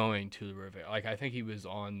was going to the river. Like I think he was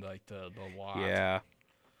on like the lot. Yeah.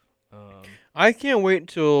 I can't wait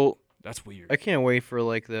until That's weird. I can't wait for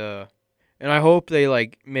and I hope they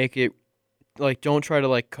make it don't try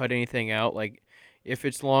to cut anything out. If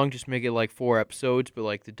it's long, just make it 4 episodes,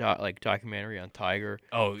 but the documentary on Tiger.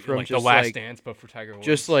 Oh, from like the just, Last Dance, but for Tiger Woods.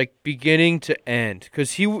 Just beginning to end,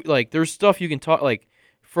 because he there's stuff you can talk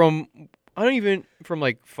from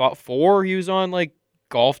 4 he was on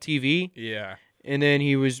golf TV. Yeah. And then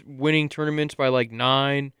he was winning tournaments by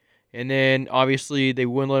 9, and then obviously they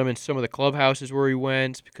wouldn't let him in some of the clubhouses where he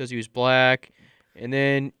went because he was black. And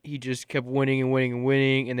then he just kept winning and winning and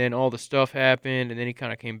winning, and then all the stuff happened, and then he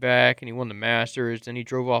kind of came back, and he won the Masters, then he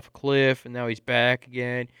drove off a cliff, and now he's back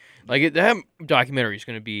again. That documentary is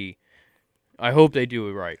going to be – I hope they do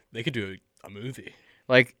it right. They could do a movie.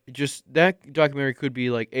 Just that documentary could be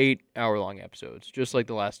 8-hour-long episodes, just like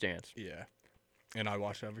The Last Dance. Yeah. And I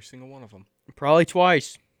watched every single one of them. Probably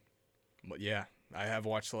twice. But yeah, I have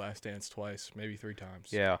watched The Last Dance twice, maybe 3 times.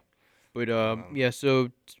 Yeah. But, so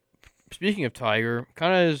 – speaking of Tiger,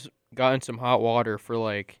 kind of has gotten some hot water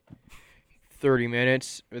for 30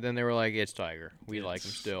 minutes, but then they were like, it's Tiger. We like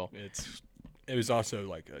him still. It was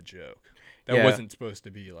also a joke. That wasn't supposed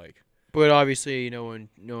to be But obviously, no one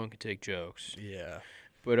can take jokes. Yeah.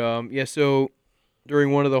 But so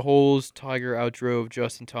during one of the holes, Tiger outdrove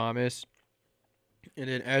Justin Thomas. And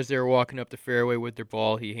then as they were walking up the fairway with their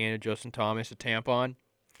ball, he handed Justin Thomas a tampon.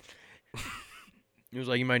 He was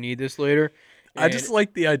like, you might need this later. I just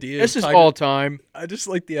like the idea. This is all time. I just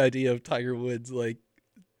like the idea of Tiger Woods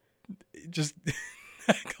just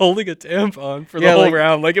holding a tampon for the whole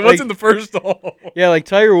round. It wasn't the first hole. Yeah,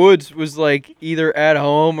 Tiger Woods was either at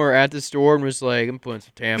home or at the store and was like, I'm putting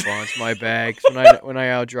some tampons in my bag. So when I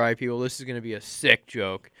outdrive people, this is gonna be a sick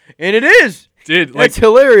joke, and it is, dude. It's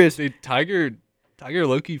hilarious. Dude, Tiger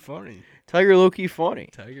low-key funny. Tiger low-key funny.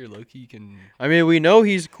 Tiger low-key can. I mean, we know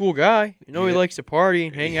he's a cool guy. We know he likes to party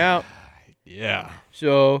and hang out. Yeah.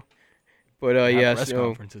 So, but press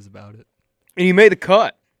conferences about it. And he made the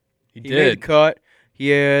cut. He made the cut. He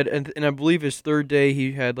had, and I believe his third day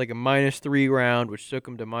he had a -3 round, which took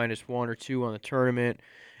him to -1 or 2 on the tournament.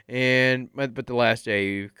 But the last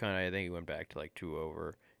day I think he went back to 2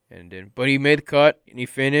 over, but he made the cut and he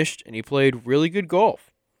finished and he played really good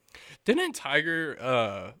golf. Didn't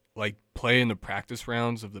Tiger play in the practice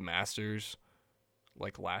rounds of the Masters?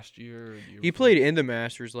 Last year? He played in the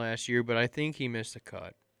Masters last year, but I think he missed the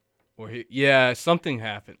cut. Or something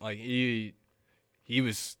happened. He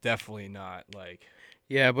was definitely not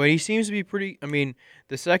Yeah, but he seems to be pretty. I mean,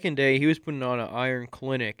 the second day he was putting on an iron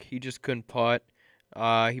clinic. He just couldn't putt.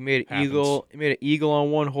 He made an eagle. He made an eagle on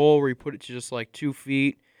one hole where he put it to just 2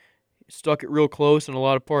 feet. Stuck it real close in a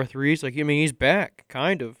lot of par 3s. He's back,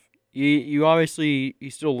 kind of. He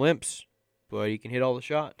still limps, but he can hit all the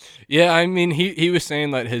shots. Yeah, I mean, he was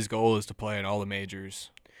saying that his goal is to play in all the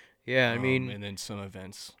majors. Yeah, I mean, and then some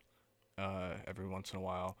events every once in a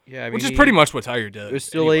while. Yeah, which is pretty much what Tiger did. He was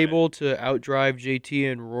still able to outdrive JT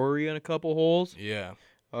and Rory on a couple holes. Yeah.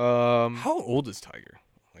 How old is Tiger?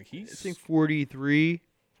 I think 43,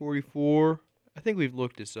 44. I think we've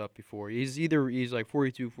looked this up before. He's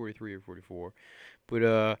 42, 43, or 44.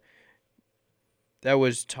 But that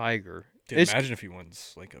was Tiger. Dude, imagine if he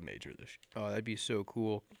wins a major this year. Oh, that'd be so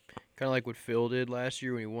cool. Kind of like what Phil did last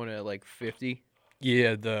year when he won at 50.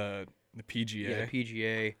 Yeah, the PGA. Yeah, the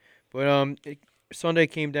PGA. But Sunday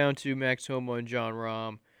came down to Max Homa and Jon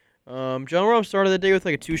Rahm. Jon Rahm started the day with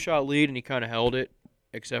a 2-shot lead, and he kind of held it,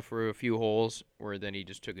 except for a few holes where then he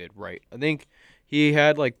just took it right. I think he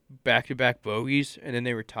had back-to-back bogeys, and then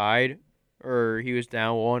they were tied, or he was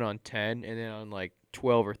down 1 on 10, and then on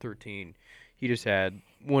 12 or 13, he just had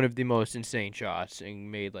one of the most insane shots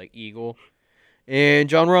and made eagle. And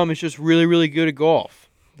Jon Rahm is just really, really good at golf.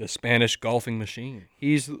 The Spanish golfing machine.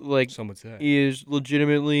 He's some would say. He is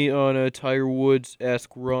legitimately on a Tiger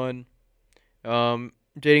Woods-esque run.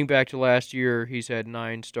 Dating back to last year, he's had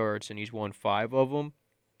 9 starts and he's won 5 of them.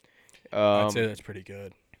 I'd say that's pretty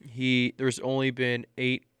good. There's only been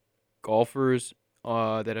 8 golfers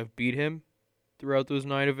that have beat him throughout those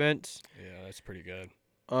 9 events. Yeah, that's pretty good.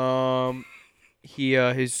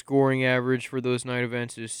 His scoring average for those 9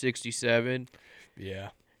 events is 67. Yeah.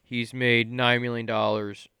 He's made $9 million,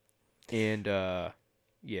 and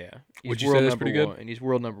he's Would you say world that's number pretty good? 1, and he's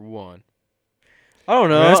world number 1. I don't I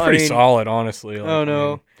know. mean, that's pretty mean, solid, honestly. I don't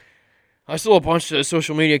know. I saw a bunch of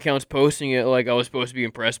social media accounts posting it like I was supposed to be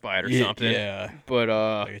impressed by it or something. Yeah. But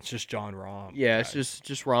Like, it's just John Rahm. yeah, it's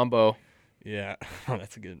just Rombo. Yeah.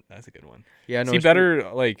 That's a good one. Yeah, Is no. he it's better,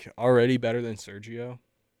 already better than Sergio?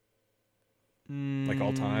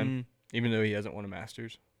 All time? Even though he hasn't won a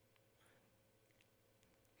Masters?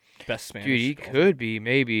 Best Spanish Dude, he golfer. could be,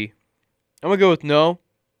 maybe. I'm going to go with no,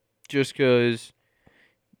 just because,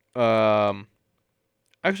 actually,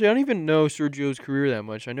 I don't even know Sergio's career that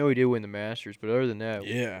much. I know he did win the Masters, but other than that,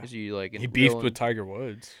 Yeah. is he, like, He beefed villain- with Tiger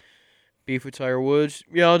Woods. beef with Tiger Woods?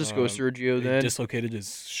 Yeah, I'll just go Um, Sergio He then. dislocated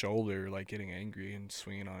his shoulder, getting angry and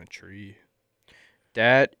swinging on a tree.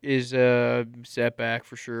 That is a setback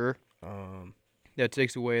for sure. Um, That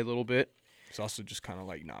takes away a little bit. It's also just kind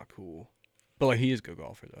of, not cool. But, he is a good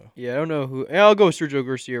golfer, though. Yeah, I don't know who. Yeah, I'll go with Sergio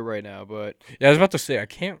Garcia right now, but Yeah, I was about to say, I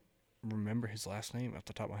can't remember his last name off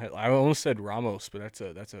the top of my head. I almost said Ramos, but that's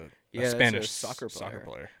a that's a Spanish soccer soccer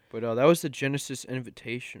player. player. that was the Genesis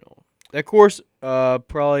Invitational. That course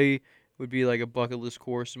probably would be like a bucket list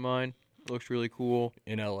course of mine. It looks really cool.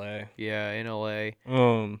 In LA. Yeah, in LA,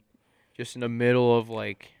 Um, just in the middle of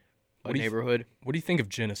like a What do you th- neighborhood. what do you think of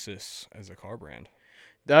Genesis as a car brand?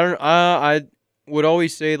 I would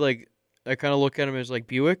always say like I kind of look at them as like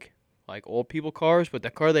Buick, like old people cars, but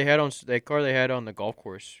that car they had on the golf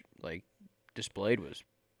course like displayed was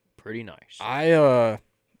pretty nice. I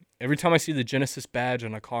every time I see the Genesis badge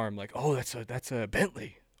on a car, I'm like, oh, that's a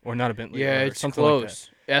Bentley, or not a Bentley. Yeah, or it's something like that.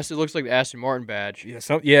 close. It looks like the Aston Martin badge.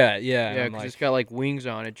 Yeah, Yeah, I'm because like, it's got like wings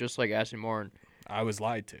on it, just like Aston Martin. I was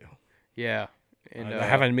lied to. Yeah, and I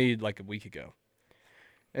haven't made a week ago.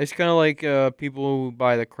 it's kind of like people who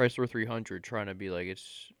buy the Chrysler 300 trying to be like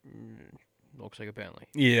looks like a Bentley.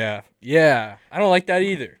 Yeah. I don't like that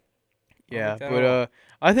either. I don't Yeah, like that but at all.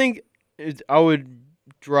 I think I would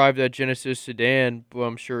drive that Genesis sedan, but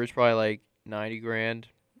I'm sure it's probably like 90 grand.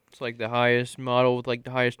 It's like the highest model with like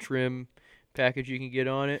the highest trim package you can get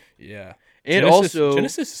on it. Yeah. And Genesis, also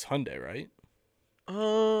Genesis is Hyundai, right?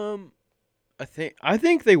 I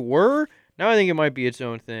think they were. Now I think it might be its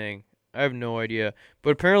own thing. I have no idea.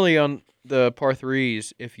 But apparently on the par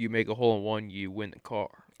 3s, if you make a hole in one, you win the car.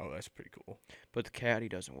 Oh, that's pretty cool. But the caddy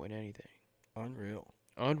doesn't win anything. Unreal.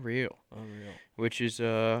 Unreal. Which is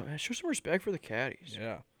show some respect for the caddies.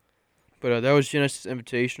 Yeah. But that was Genesis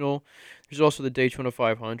Invitational. There's also the Daytona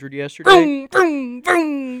 500 yesterday. Vroom,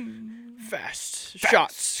 vroom. Fast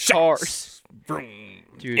shots, cars. Vroom.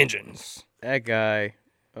 Dude. Engines. That guy,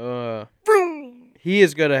 Vroom. he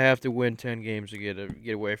is gonna have to win 10 games to get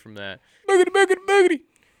away from that. Boogity.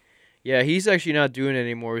 Yeah, he's actually not doing it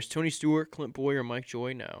anymore. It's Tony Stewart, Clint Boyer, Mike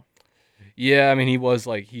Joy now. Yeah, I mean, he was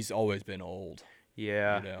he's always been old.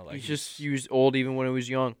 Yeah, You know, he was old even when he was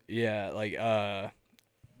young. Yeah,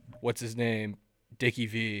 what's his name? Dickie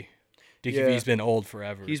V. Dickie Yeah. V's been old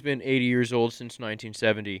forever. He's been 80 years old since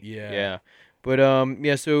 1970. Yeah. Yeah. But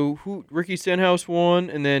so Ricky Stenhouse won,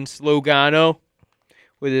 and then Slogano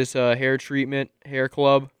with his hair treatment, hair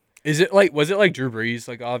club. was it like Drew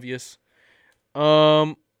Brees, obvious?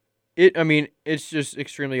 It's just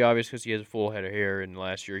extremely obvious because he has a full head of hair, and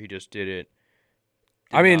last year he just did it.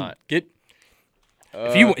 I mean, not.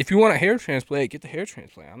 if you want a hair transplant, get the hair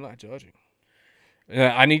transplant. I'm not judging.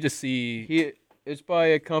 I need to see. It's by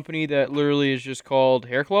a company that literally is just called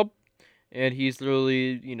Hair Club, and he's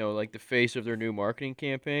literally, like the face of their new marketing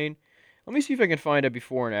campaign. Let me see if I can find a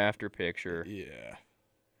before and after picture. Yeah.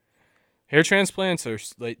 Hair transplants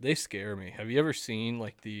they scare me. Have you ever seen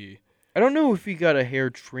the? I don't know if he got a hair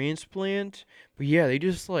transplant, but yeah, they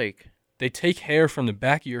just They take hair from the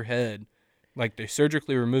back of your head, they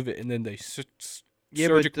surgically remove it, and then they Yeah,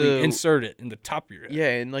 but surgically insert it in the top of your head. yeah,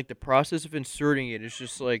 and the process of inserting it is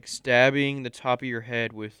just stabbing the top of your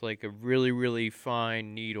head with a really really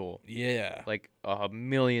fine needle, Yeah.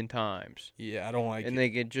 1,000,000 times, Yeah, I don't like and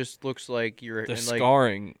it. it just looks like The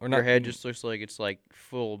scarring or not your head just looks like it's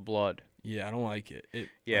full of blood. Yeah, I don't like it.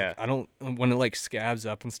 Yeah. I don't when it scabs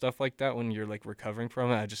up and stuff like that when you're recovering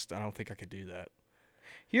from it. I don't think I could do that.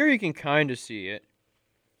 Here you can kind of see it.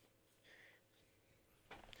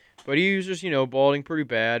 But he was just, balding pretty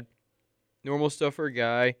bad. Normal stuff for a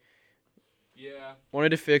guy. Yeah. Wanted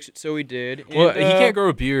to fix it, so he did. Well, And, he can't grow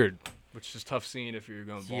a beard, which is tough seeing if you're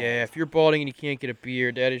going bald. Yeah, if you're balding and you can't get a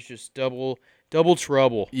beard, that is just double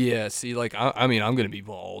trouble. Yeah, see, I'm going to be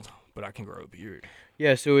bald, but I can grow a beard.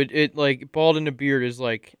 Yeah, so it like bald and a beard is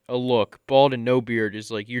like a look. Bald and no beard is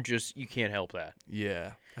like you can't help that.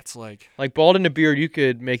 Yeah, that's like. Like bald and a beard, you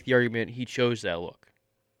could make the argument he chose that look.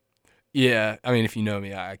 Yeah, I mean, if you know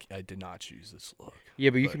me, I did not choose this look. Yeah,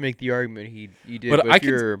 but you But- can make the argument he did. But But if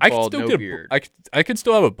you're I could bald, still no get beard. I could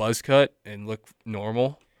still have a buzz cut and look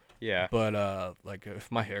normal. Yeah. But like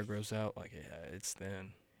if my hair grows out, like yeah, it's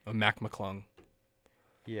thin. A Mac McClung.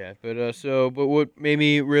 Yeah, but what made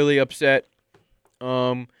me really upset,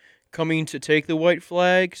 coming to take the white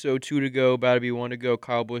flag, so 2 to go, about to be 1 to go,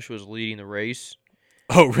 Kyle Busch was leading the race.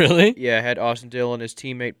 Oh really? Yeah, had Austin Dillon, his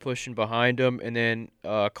teammate, pushing behind him, and then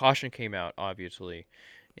caution came out, obviously.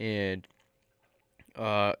 And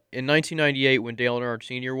in 1998, when Dale Earnhardt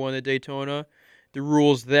Sr. won the Daytona, the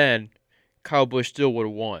rules then, Kyle Busch still would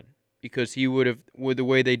have won. Because he would have, with the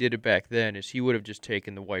way they did it back then, is he would have just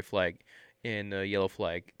taken the white flag and the yellow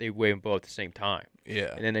flag. They wave them both at the same time,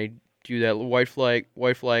 Yeah. and then they do that white flag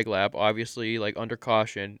lap, obviously like under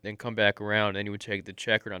caution, then come back around, and then he would take the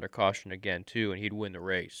checkered under caution again too, and he'd win the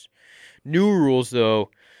race. New rules though,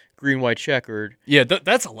 green, white, checkered. Yeah,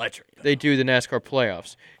 that's electric. They do the NASCAR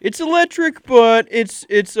playoffs. It's electric, but it's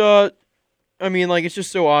I mean, like it's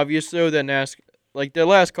just so obvious though that like the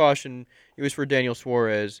last caution. It was for Daniel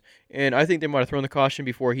Suarez, and I think they might have thrown the caution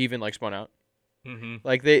before he even like spun out. Mm-hmm.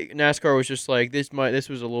 Like NASCAR was just like this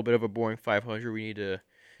was a little bit of a boring 500. We need to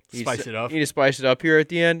Spice it up. Need to spice it up here at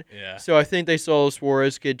the end. Yeah. So I think they saw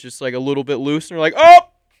Suarez get just like a little bit loose, and they're like, "Oh,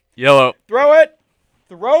 Yellow. throw it!"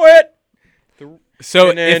 So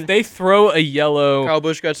And then if they throw a yellow, Kyle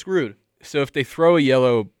Busch got screwed. so if they throw a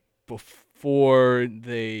yellow before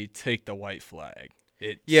they take the white flag,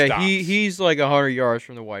 it Yeah, stops. he's like 100 yards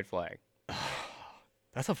from the white flag.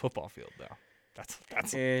 That's a football field though.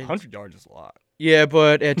 That's And- 100 yards is a lot. Yeah,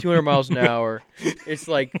 but at 200 miles an hour, it's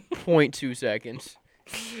like 0.2 seconds.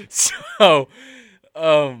 So,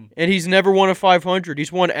 And he's never won a 500.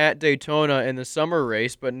 He's won at Daytona in the summer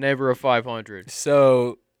race, but never a 500.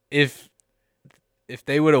 so if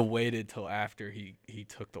they would have waited till after he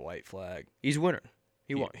took the white flag, He's a winner.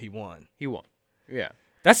 He won. He won. He won. Yeah.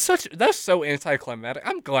 That's so anticlimactic.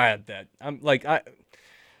 I'm glad that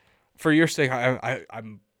for your sake, I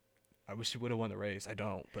wish he would have won the race. I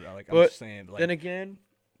don't, but I'm But just saying. Like, Then again,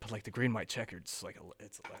 but like the green white checkered's like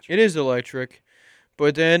it's electric. it is electric.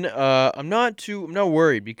 But then I'm not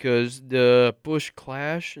worried because the Busch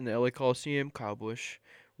Clash in the LA Coliseum, Kyle Busch,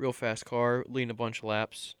 real fast car, leading a bunch of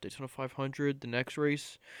laps. Daytona 500, the next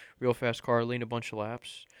race, real fast car, leading a bunch of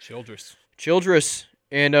laps. Childress.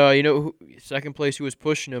 And, second place who was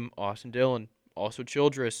pushing him, Austin Dillon. Also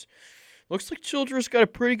Childress. Looks like Childress got a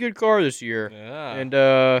pretty good car this year. Yeah. And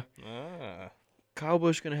Ah. Kyle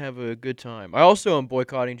Busch going to have a good time. I also am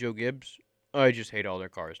boycotting Joe Gibbs. I just hate all their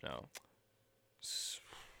cars now.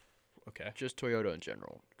 Okay. Just Toyota in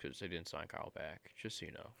general, because they didn't sign Kyle back, just so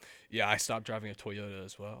you know. Yeah, I stopped driving a Toyota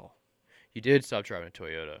as well. You did stop driving a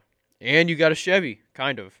Toyota. And you got a Chevy,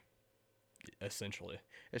 kind of, Essentially,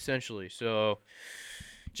 essentially. So,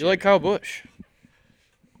 you like Kyle Busch.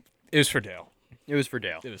 it was for Dale. It was for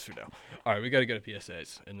Dale. All right, we got to go to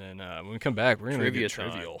PSAs, and then when we come back, we're gonna Trivia get time.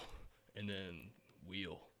 trivial, and then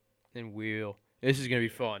wheel. And wheel. This is going to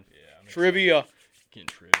be fun. Yeah, I'm Trivia. getting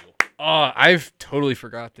trivial. I've totally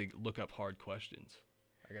forgot to look up hard questions.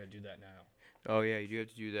 I gotta do that now. Oh, yeah, you do have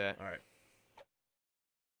to do that. All right.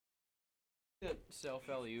 That self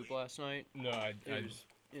alley-oop last night. No, It was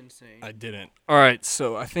insane. I didn't. All right,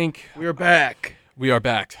 so I think We're back. we are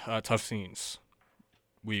back. Tough scenes.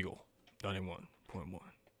 Weagle 91.1 FM.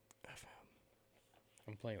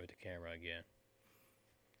 I'm playing with the camera again.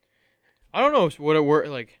 I don't know what it were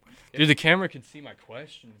like. Dude, the camera can see my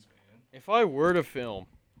questions, man. If I were to film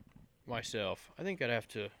myself, I think I'd have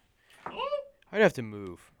to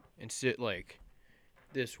move and sit like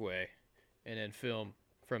this way and then film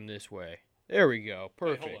from this way. There we go.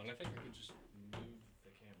 Perfect. Wait, hold on. I think I could just move the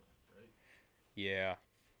camera, right? Yeah.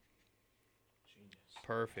 Genius.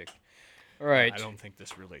 Perfect. All right. I don't think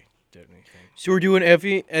this really did anything. So we're doing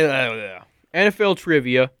NFL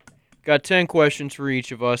trivia. Got 10 questions for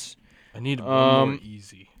each of us. I need one more Um,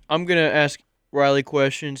 easy. I'm going to ask Riley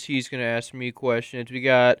questions. He's going to ask me questions. We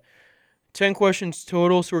got 10 questions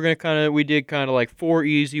total, so we did kind of like 4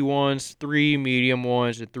 easy ones, 3 medium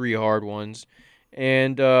ones, and 3 hard ones.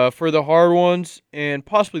 And for the hard ones and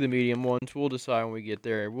possibly the medium ones, we'll decide when we get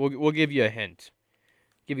there. We'll give you a hint.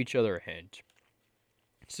 Give each other a hint.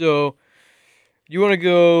 So, you want to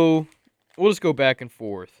go... We'll just go back and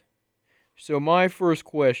forth. So my first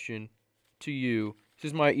question to you, this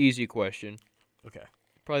is my easy question. Okay.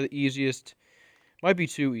 Probably the easiest. Might be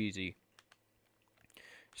too easy.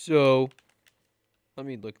 So, let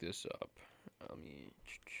me look this up.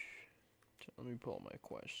 Let me pull up my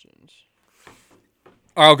questions.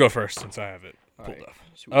 I'll go first since I have it All pulled right, up.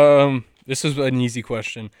 sweet. This is an easy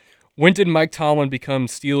question. When did Mike Tomlin become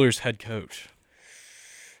Steelers head coach?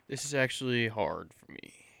 This is actually hard for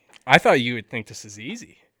me. I thought you would think this is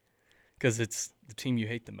easy because it's the team you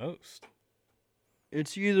hate the most.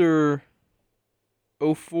 It's either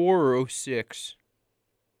 04 or 06.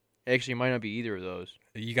 Actually, it might not be either of those.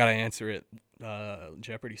 You got to answer it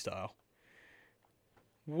Jeopardy style.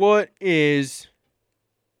 What is,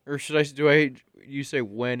 or should I? You say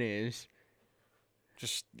when is?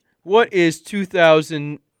 Just What is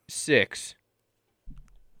 2006?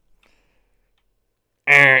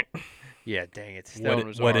 Yeah, dang it. That one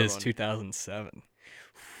was a what hard is one. 2007?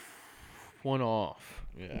 One off.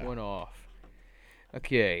 Yeah. One off.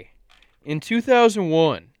 Okay. In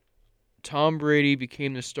 2001, Tom Brady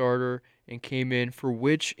became the starter and came in for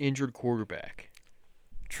which injured quarterback?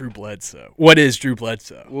 Drew Bledsoe. What is Drew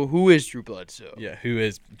Bledsoe? Well, who is Drew Bledsoe? Yeah, who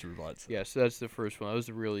is Drew Bledsoe? Yeah, so that's the first one. That was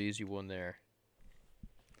a really easy one there.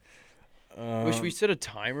 Should we Um, set a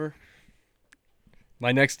timer?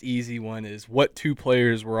 my next easy one is what two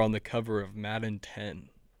players were on the cover of Madden 10?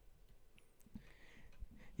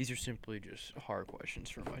 These are simply just hard questions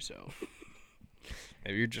for myself.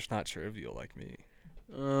 Maybe you're just not trivial like me.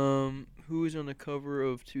 Who is on the cover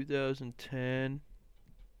of 2010?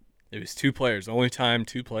 It was two players. The only time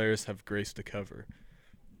two players have graced the cover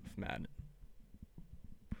of Madden.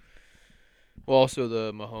 Well, also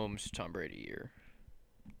the Mahomes Tom Brady year.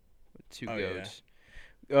 With two Oh, yeah. goats.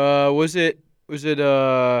 Was it this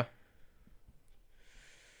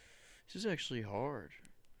is actually hard.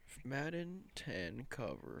 Madden 10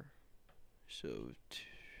 cover. So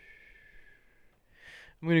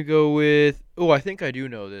I'm going to go with I think I do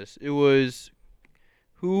know this. It was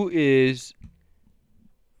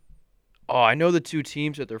I know the two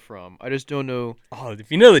teams that they're from. I just don't know. Oh,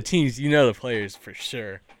 if you know the teams, you know the players for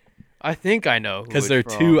sure. I think I know Because they're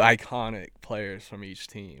two iconic players from each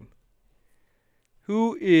team.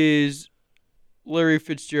 Who is Larry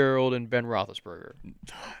Fitzgerald and Ben Roethlisberger?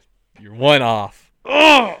 You're one off.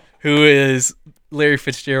 Oh! Who is Larry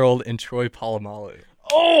Fitzgerald and Troy Polamalu?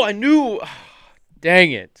 Oh, I knew.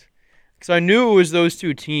 Dang it. Because I knew it was those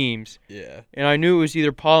two teams. Yeah. And I knew it was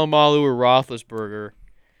either Polamalu or Roethlisberger.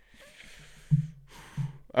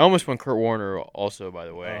 I almost went Kurt Warner also, by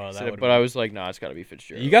the way. Oh, that So- would've but been- I was like, nah, it's got to be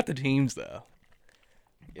Fitzgerald. You got the teams, though.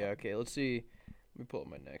 Yeah, okay, let's see. Let me pull up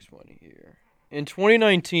my next one here. In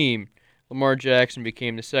 2019, Lamar Jackson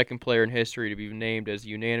became the second player in history to be named as the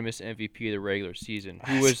unanimous MVP of the regular season.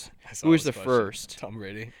 Who was I saw who was this the question. first? Tom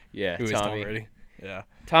Brady. Yeah, Who is Tommy. Tom Brady? Yeah.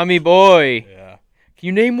 Tommy boy. Yeah. Can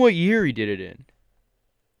you name what year he did it in?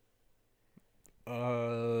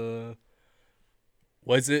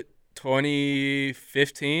 Was it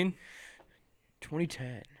 2015?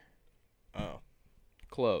 2010. Oh.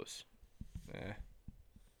 Close.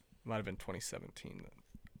 Might have been 2017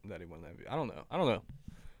 that he won the MVP. I don't know. I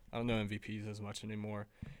don't know MVPs as much anymore.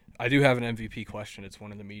 I do have an MVP question. It's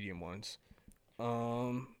one of the medium ones.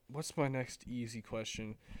 What's my next easy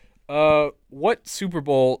question? What Super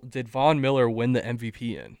Bowl did Von Miller win the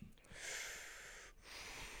MVP in?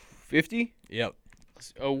 50? Yep.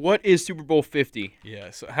 What is Super Bowl 50? Yeah.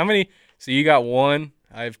 So how many? So you got one.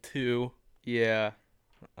 I have two. Yeah.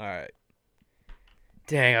 All right.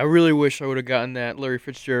 Dang, I really wish I would have gotten that Larry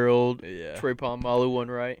Fitzgerald, Yeah. Troy Polamalu one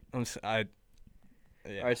right. Yeah.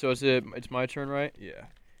 All right, so it's my turn, right? Yeah.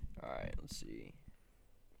 All right, let's see.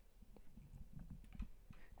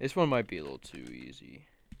 This one might be a little too easy.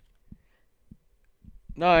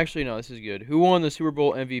 No, actually, no, this is good. Who won the Super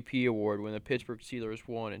Bowl MVP award when the Pittsburgh Steelers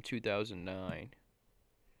won in 2009?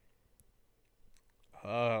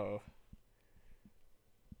 Oh.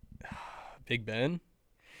 Big Ben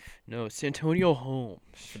No, it's Santonio Holmes.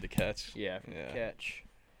 for the catch. Yeah, for Yeah. the catch.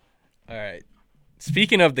 All right.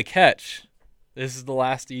 Speaking of the catch, this is the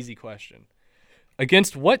last easy question.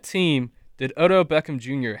 Against what team did Odell Beckham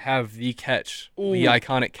Jr. have the catch, the Ooh.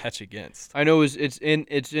 iconic catch against? I know it's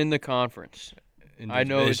in the conference. In the I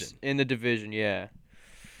know it's division? in the division, yeah.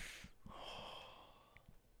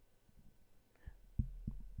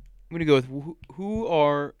 I'm going to go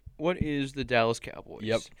with what is the Dallas Cowboys?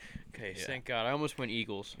 Yep. Okay, Yeah. thank God. I almost went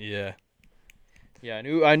Eagles. Yeah. Yeah,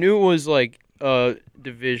 I knew it was like a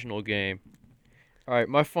divisional game. All right,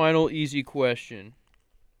 my final easy question.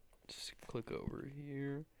 Just click over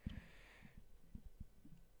here.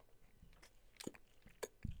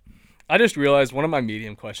 I just realized one of my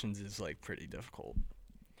medium questions is like pretty difficult,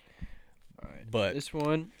 All right. but This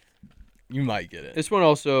one you might get it.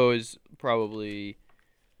 also is probably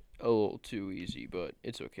a little too easy, but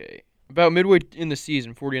it's okay. About midway in the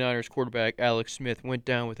season, 49ers quarterback Alex Smith went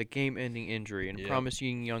down with a game-ending injury, and Yep.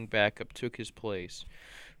 promising young backup took his place.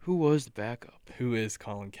 Who was the backup? Who is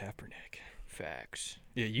Colin Kaepernick? Facts.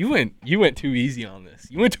 Yeah, you went too easy on this.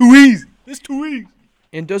 You went too easy. It's too easy.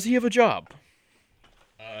 And does he have a job?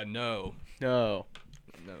 No. No.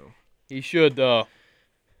 He should, though.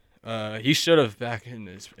 He should have back in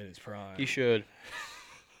his prime. He should.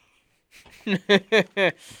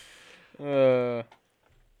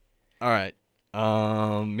 All right.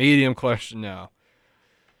 Medium question now.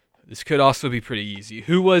 This could also be pretty easy.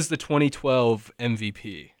 Who was the 2012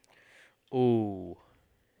 MVP? Oh,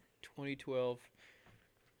 2012.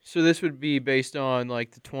 So this would be based on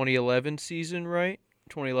like the 2011 season, right?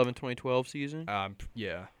 2011-2012 season.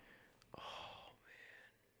 Yeah.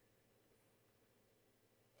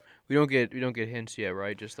 We don't get hints yet,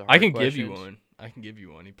 right? Just the hard I can give you questions.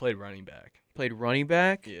 one. He played running back. Played running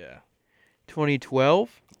back. Yeah. 2012.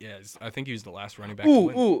 Yeah, I think he was the last running back to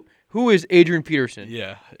win. Ooh. Who is Adrian Peterson?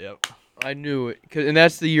 Yeah, yep. I knew it, and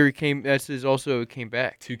that's the year he came. Also came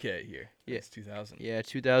back. 2K here. Yeah. It's 2000. Yeah,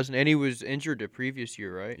 2000, and he was injured the previous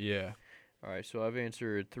year, right? Yeah. All right, so I've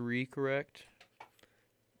answered 3 correct.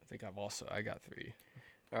 I think I got 3.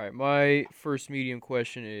 All right, my first medium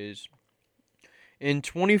question is in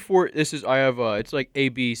 24. This is I have it's like A,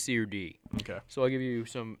 B, C, or D. Okay. So I'll give you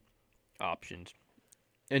some options.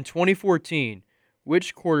 In 2014,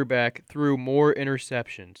 which quarterback threw more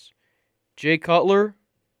interceptions? Jay Cutler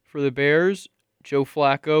for the Bears, Joe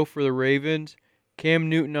Flacco for the Ravens, Cam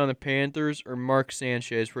Newton on the Panthers, or Mark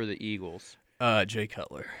Sanchez for the Eagles? Jay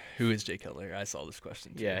Cutler. Who is Jay Cutler? I saw this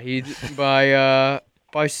question too. Yeah, he's by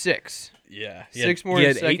 6. Yeah. 6 more he in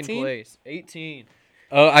had second 18? place. 18.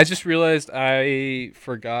 Oh, I just realized I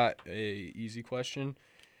forgot a easy question.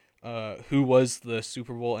 Who was the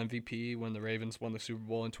Super Bowl MVP when the Ravens won the Super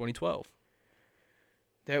Bowl in 2012?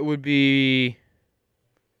 That would be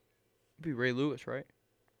Ray Lewis, right?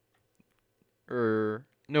 Or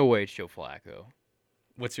no way, it's Joe Flacco.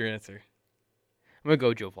 What's your answer? I'm gonna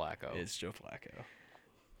go Joe Flacco. It's Joe Flacco.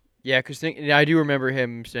 Yeah, because I do remember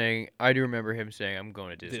him saying, I'm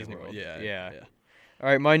going to Disney World. Yeah. All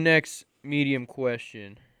right, my next medium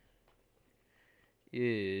question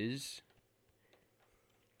is,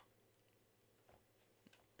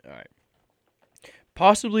 all right,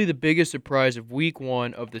 possibly the biggest surprise of Week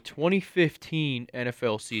 1 of the 2015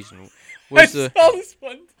 NFL season was I saw this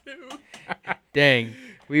one too. dang.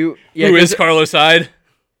 Who is Carlos Hyde?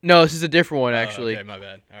 No, this is a different one actually. Okay, my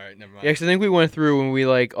bad. All right, never mind. Yeah, because I think we went through and we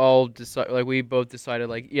we both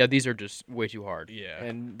decided these are just way too hard. Yeah.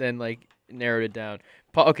 And then narrowed it down.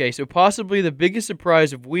 Okay, so possibly the biggest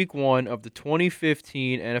surprise of Week 1 of the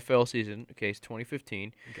 2015 NFL season, okay, it's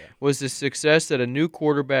 2015, was the success that a new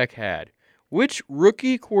quarterback had. Which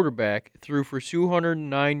rookie quarterback threw for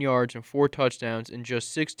 209 yards and 4 touchdowns in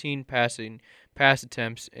just 16 pass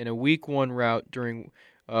attempts in a Week 1 route during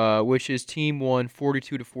which his team won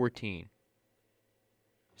 42-14?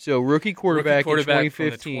 So rookie quarterback in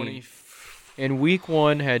 2015 in Week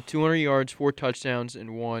 1 had 200 yards, 4 touchdowns,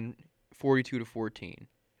 and won 42-14.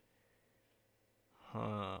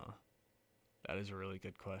 Huh. That is a really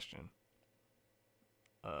good question.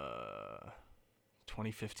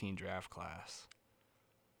 2015 draft class.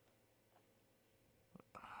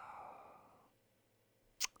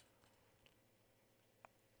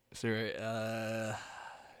 Is there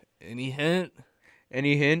any hint?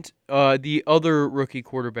 Any hint? The other rookie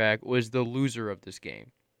quarterback was the loser of this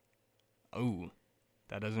game. Oh,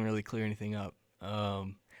 that doesn't really clear anything up.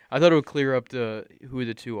 I thought it would clear up who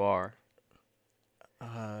the two are.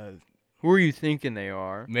 Who are you thinking they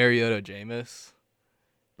are? Mariota Jameis,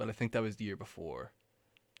 but I think that was the year before.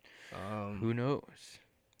 Who knows?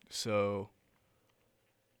 So,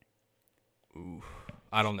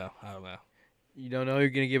 I don't know. You don't know? You're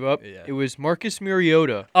going to give up? Yeah. It was Marcus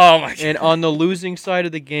Mariota. Oh, my God. And on the losing side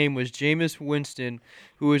of the game was Jameis Winston,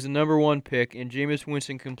 who was the number 1 pick, and Jameis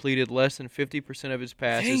Winston completed less than 50% of his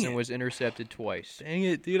passes and was intercepted twice. Dang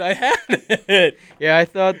it, dude. I had it. Yeah, I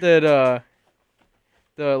thought that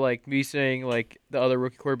me saying the other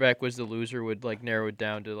rookie quarterback was the loser would narrow it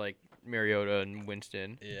down to Mariota and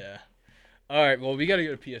Winston. Yeah. All right, well, we got to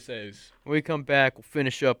go to PSAs. When we come back, we'll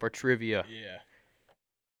finish up our trivia. Yeah.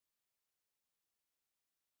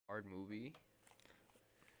 Hard movie.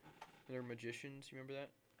 They're magicians. You remember that?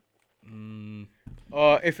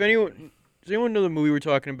 Does anyone know the movie we're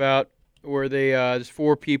talking about where they there's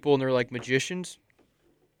 4 people and they're magicians,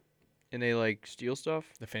 and they steal stuff?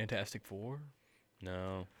 The Fantastic Four?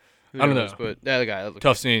 No. I don't know. But that guy. That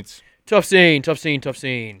Tough Saints. Tough scene.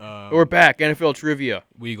 We're back. NFL trivia.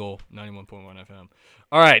 Weagle, 91.1 FM.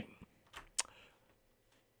 All right.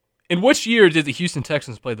 In which year did the Houston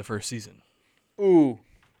Texans play the first season? Ooh.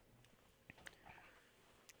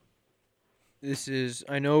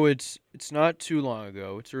 I know it's not too long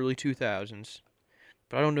ago. It's early 2000s.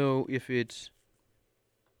 But I don't know if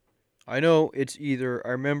I know it's either,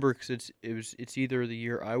 I remember because it's either the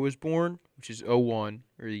year I was born, which is '01,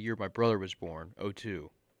 or the year my brother was born, '02.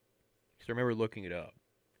 Because I remember looking it up.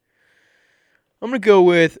 I'm going to go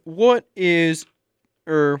with when is, I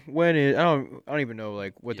don't even know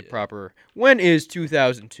like what the proper, when is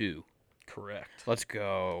 2002? Correct. Let's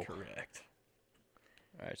go. Correct.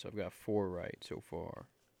 All right, so I've got 4 right so far.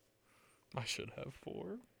 I should have 4.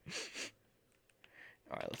 All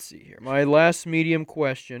right, let's see here. My last medium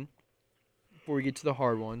question before we get to the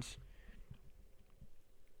hard ones.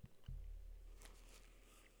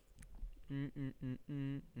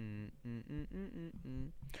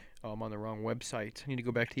 Oh, I'm on the wrong website. I need to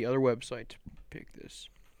go back to the other website to pick this.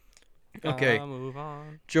 Okay. Move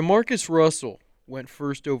on. Jamarcus Russell went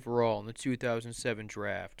first overall in the 2007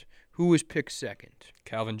 draft. Who was picked second?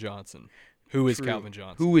 Calvin Johnson. Who is True. Calvin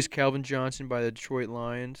Johnson? Who is Calvin Johnson by the Detroit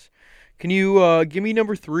Lions? Can you give me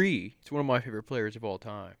number 3? It's one of my favorite players of all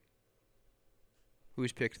time. Who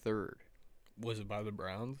was picked third? Was it by the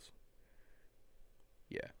Browns?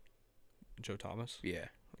 Yeah. Joe Thomas? Yeah.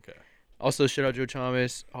 Okay. Also, shout out Joe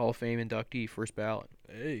Thomas, Hall of Fame inductee, first ballot.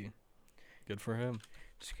 Hey. Good for him.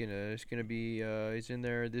 It's gonna be he's in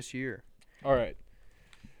there this year. All right.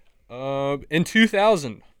 In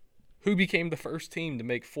 2000, who became the first team to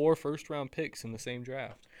make 4 first-round picks in the same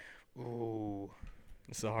draft? Ooh.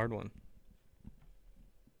 This is a hard one.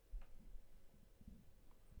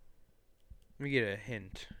 Let me get a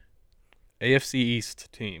hint. AFC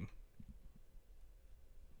East team.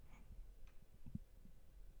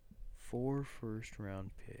 4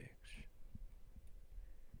 first-round picks.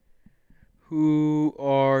 Who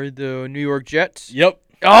are the New York Jets? Yep.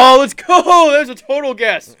 Oh, let's go! That's a total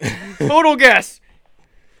guess. Total guess.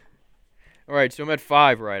 All right, so I'm at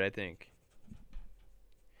 5 right, I think.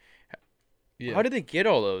 Yeah. How did they get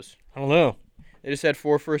all those? I don't know. They just had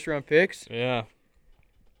 4 first-round picks? Yeah.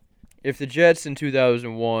 If the Jets in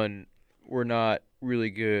 2001 were not really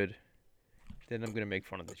good, then I'm going to make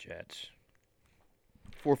fun of the Jets.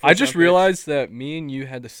 4 I just first-round realized that me and you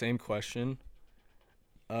had the same question.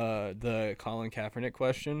 The Colin Kaepernick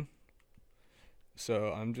question.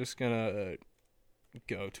 So I'm just going to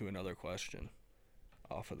go to another question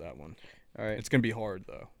off of that one. picks. All right. It's going to be hard,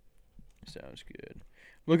 though. Sounds good.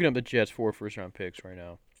 I'm looking up the Jets' 4 first-round picks right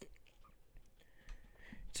now.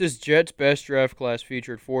 It says Jets' best draft class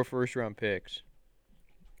featured 4 first-round picks.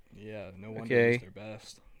 Yeah, no wonder Okay. it was their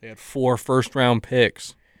best. They had 4 first-round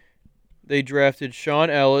picks. They drafted Sean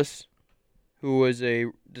Ellis, who was a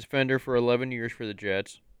defender for 11 years for the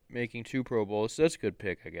Jets, making 2 Pro Bowls. So that's a good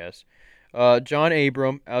pick, I guess. John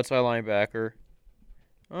Abram, outside linebacker.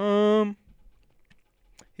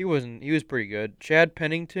 He was pretty good. Chad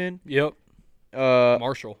Pennington. Yep. Uh,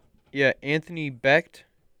 Marshall. yeah, Anthony Becht.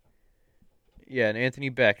 Yeah, and Anthony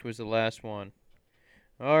Becht was the last one.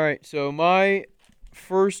 All right, so my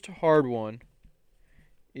first hard one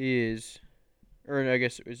is, or I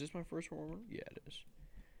guess, is this my first hard one? Yeah, it is.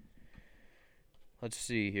 Let's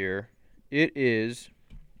see here. It is,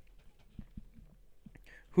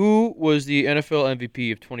 who was the NFL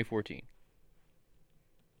MVP of 2014?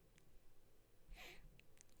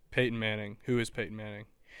 Peyton Manning. Who is Peyton Manning?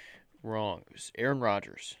 Wrong. It was Aaron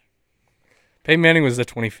Rodgers. Peyton Manning was the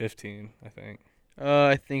 2015, I think.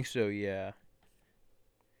 I think so, yeah.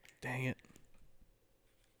 Dang it.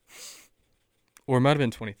 Or it might have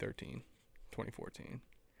been 2013, 2014.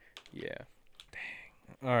 Yeah.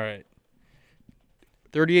 All right.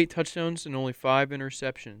 38 touchdowns and only 5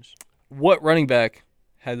 interceptions. What running back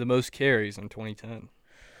had the most carries in 2010?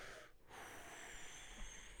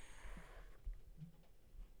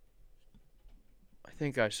 I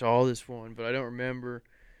think I saw this one, but I don't remember.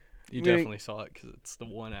 You Wait. definitely saw it because it's the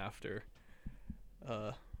one after.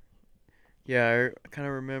 Yeah, I kind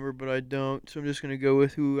of remember, but I don't. So I'm just going to go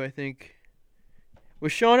with who I think.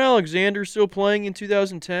 Was Sean Alexander still playing in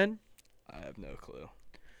 2010? I have no clue.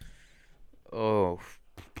 Oh.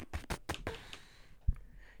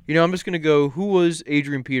 I'm just going to go, who was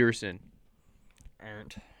Adrian Peterson?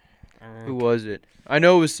 Who was it? I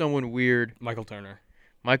know it was someone weird. Michael Turner.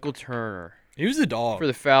 Michael Turner. He was a dog. For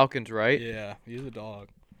the Falcons, right? Yeah, he was a dog.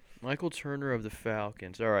 Michael Turner of the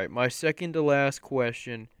Falcons. All right, my second to last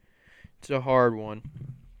question. It's a hard one.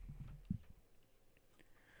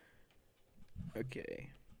 Okay.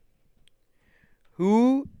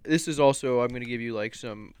 This is also, I'm going to give you like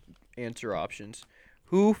some answer options.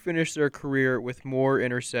 Who finished their career with more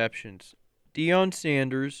interceptions? Deion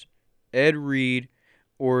Sanders, Ed Reed,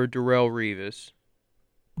 or Darrelle Revis?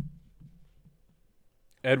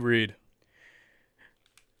 Ed Reed.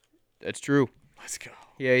 That's true. Let's go.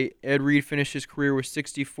 Yeah, Ed Reed finished his career with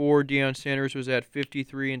 64. Deion Sanders was at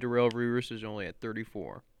 53, and Darrelle Revis is only at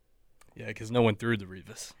 34. Yeah, because no one threw the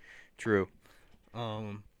Revis. True.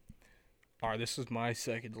 All right, this is my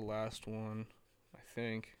second to last one, I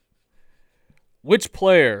think. Which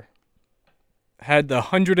player had the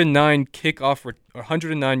 109-yard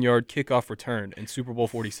kickoff return in Super Bowl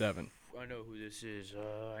 47? I know who this is.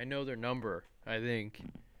 I know their number, I think.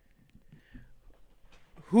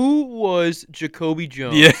 Who was Jacoby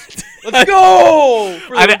Jones? Yeah. Let's go!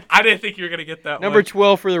 I didn't think you were going to get that Number one.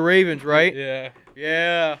 12 for the Ravens, right? Yeah.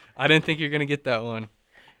 Yeah. I didn't think you were going to get that one.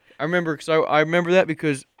 I remember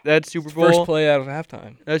because that Super Bowl. First play out of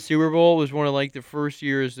halftime. That Super Bowl was one of like the first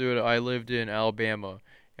years that I lived in Alabama,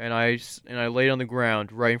 and I laid on the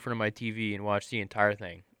ground right in front of my TV and watched the entire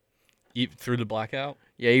thing. Through the blackout?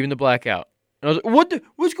 Yeah, even the blackout. And I was like,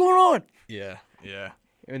 what's going on? Yeah. Yeah.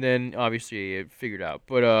 And then obviously it figured out.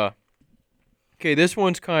 But okay, this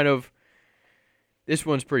one's pretty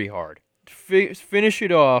hard. Finish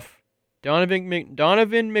it off. Donovan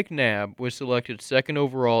McNabb was selected second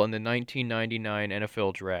overall in the 1999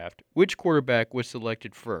 NFL Draft. Which quarterback was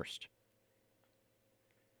selected first?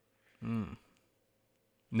 No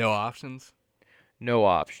options? No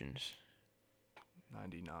options.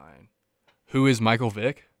 99. Who is Michael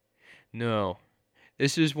Vick? No.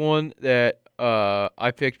 This is one that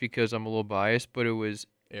I picked because I'm a little biased, but it was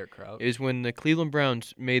Eric Kraut. when the Cleveland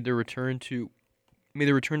Browns made their return to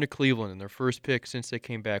Cleveland, and their first pick since they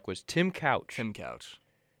came back was Tim Couch. Tim Couch.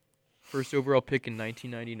 First overall pick in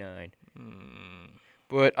 1999.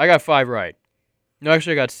 But I got 5 right. No,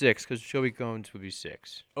 actually I got 6 because Shelby Combs would be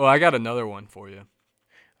 6. Oh, I got another one for you.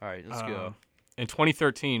 All right, let's go. In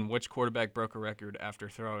 2013, which quarterback broke a record after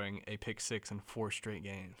throwing a pick six in 4 straight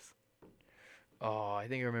games? Oh, I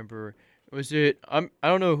think I remember. Was it? I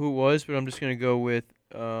don't know who it was, but I'm just gonna go with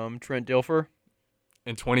Trent Dilfer.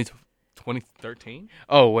 In 2013?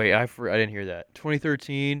 Oh wait, I didn't hear that.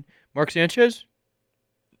 2013, Mark Sanchez.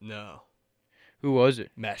 No. Who was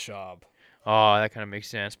it? Matt Schaub. Oh, that kind of makes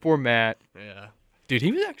sense. Poor Matt. Yeah. Dude,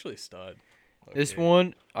 he was actually a stud. This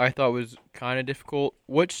one I thought was kind of difficult.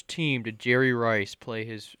 Which team did Jerry Rice play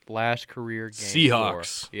his last career game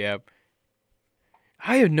Seahawks. for? Yep.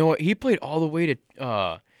 I have no. He played all the way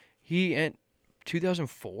to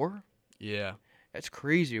 2004. Yeah. That's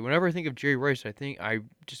crazy. Whenever I think of Jerry Rice, I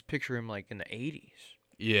just picture him like in the 80s.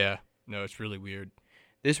 Yeah. No, it's really weird.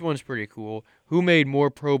 This one's pretty cool. Who made more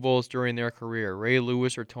Pro Bowls during their career, Ray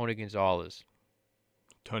Lewis or Tony Gonzalez?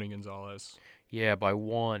 Tony Gonzalez. Yeah, by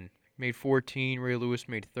 1. Made 14. Ray Lewis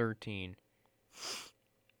made 13.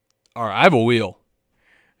 All right, I have a wheel.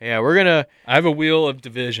 Yeah, we're gonna. I have a wheel of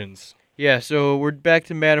divisions. Yeah, so we're back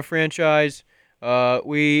to Madden franchise.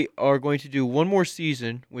 We are going to do one more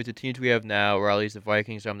season with the teams we have now. Riley's the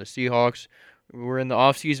Vikings. I'm the Seahawks. We're in the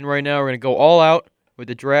off season right now. We're gonna go all out with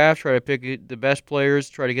the draft. Try to pick the best players.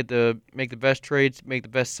 Try to make the best trades. Make the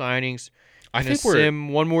best signings. I think sim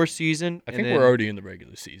one more season. I think we're already in the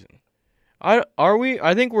regular season. Are we?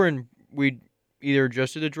 I think we either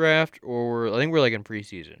just did the draft or I think we're like in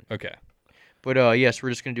preseason. Okay. But yes, we're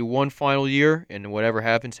just gonna do one final year, and whatever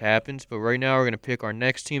happens, happens. But right now, we're gonna pick our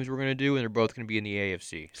next teams we're gonna do, and they're both gonna be in the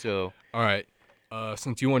AFC. So. All right.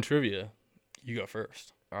 Since you won trivia, you go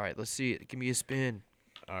first. All right, let's see it. Give me a spin.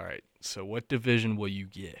 All right. So what division will you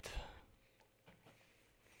get?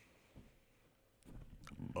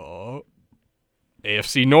 Oh.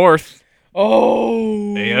 AFC North.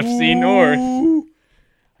 Oh. AFC North.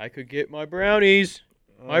 I could get my brownies.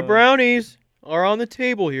 My brownies are on the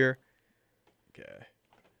table here. Okay.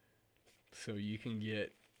 So you can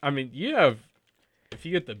get. I mean, you have. If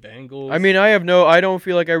you get the Bengals. I mean, I don't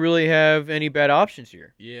feel like I really have any bad options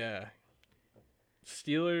here. Yeah.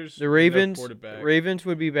 Steelers. The Ravens. No quarterback. Ravens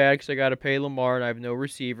would be bad because I got to pay Lamar and I have no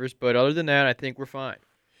receivers. But other than that, I think we're fine.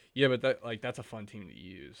 Yeah, but that's a fun team to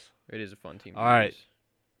use. It is a fun team. All right.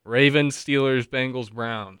 Ravens, Steelers, Bengals,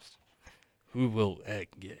 Browns. Who will I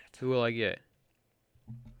get? Who will I get?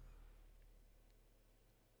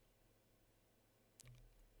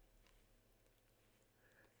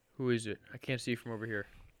 Who is it? I can't see from over here.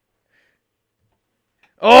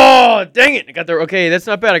 Oh, dang it. Okay, that's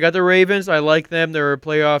not bad. I got the Ravens. I like them. They're a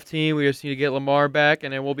playoff team. We just need to get Lamar back,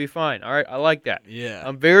 and then we'll be fine. All right, I like that. Yeah.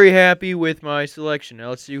 I'm very happy with my selection. Now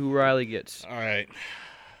let's see who Riley gets. All right.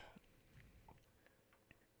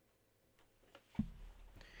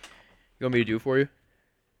 You want me to do it for you?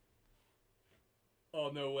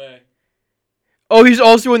 Oh, no way. Oh, he's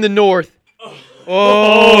also in the North.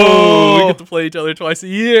 Oh, we get to play each other twice a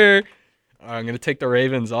year. All right, I'm going to take the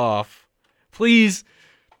Ravens off. Please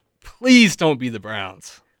don't be the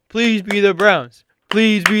Browns. Please be the Browns.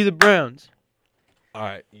 Please be the Browns. All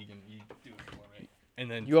right, you do it for me. And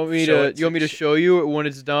then You want me to show you it when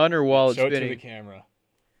it's done or while it's show it to spinning? the camera.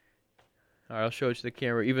 All right, I'll show it to the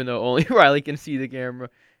camera, even though only Riley can see the camera.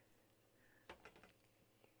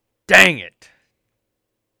 Dang it!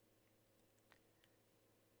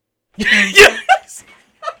 Yes!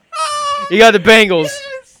 You got the Bengals.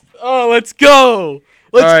 Yes! Oh, let's go!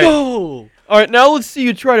 Let's All right. go! All right, now let's see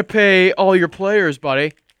you try to pay all your players,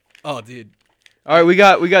 buddy. Oh, dude. All right, we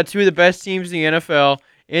got two of the best teams in the NFL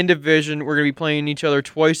in division. We're gonna be playing each other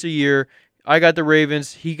twice a year. I got the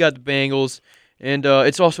Ravens. He got the Bengals. And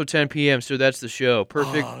it's also 10 p.m., so that's the show.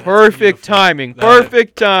 Perfect beautiful. timing. That-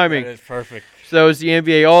 Perfect timing. That is perfect. So it's the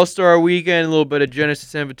NBA All-Star Weekend, a little bit of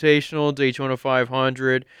Genesis Invitational, Daytona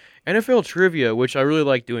 500, NFL Trivia, which I really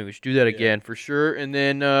like doing. We should do that again for sure. And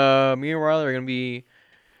then me and Riley are going to be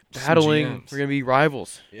battling. GMs. We're going to be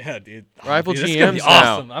rivals. Yeah, dude. Rival dude, this is gonna be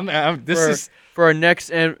GMs now. awesome. This is. For our next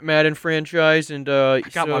Madden franchise. And I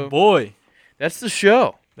got my boy. That's the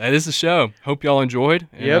show. That is the show. Hope y'all enjoyed.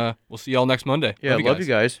 And, Yep. We'll see y'all next Monday. Yeah, love you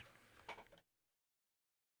guys.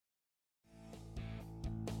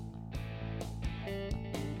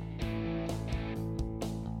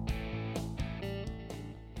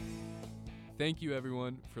 Thank you,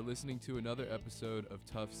 everyone, for listening to another episode of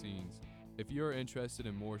Tough Scenes. If you are interested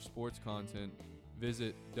in more sports content,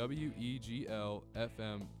 visit weglfm.com.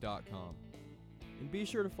 And be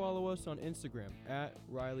sure to follow us on Instagram at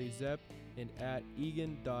RileyZepp and at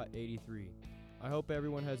Egan.83. I hope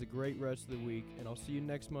everyone has a great rest of the week, and I'll see you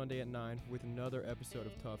next Monday at 9 with another episode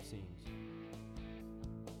of Tough Scenes.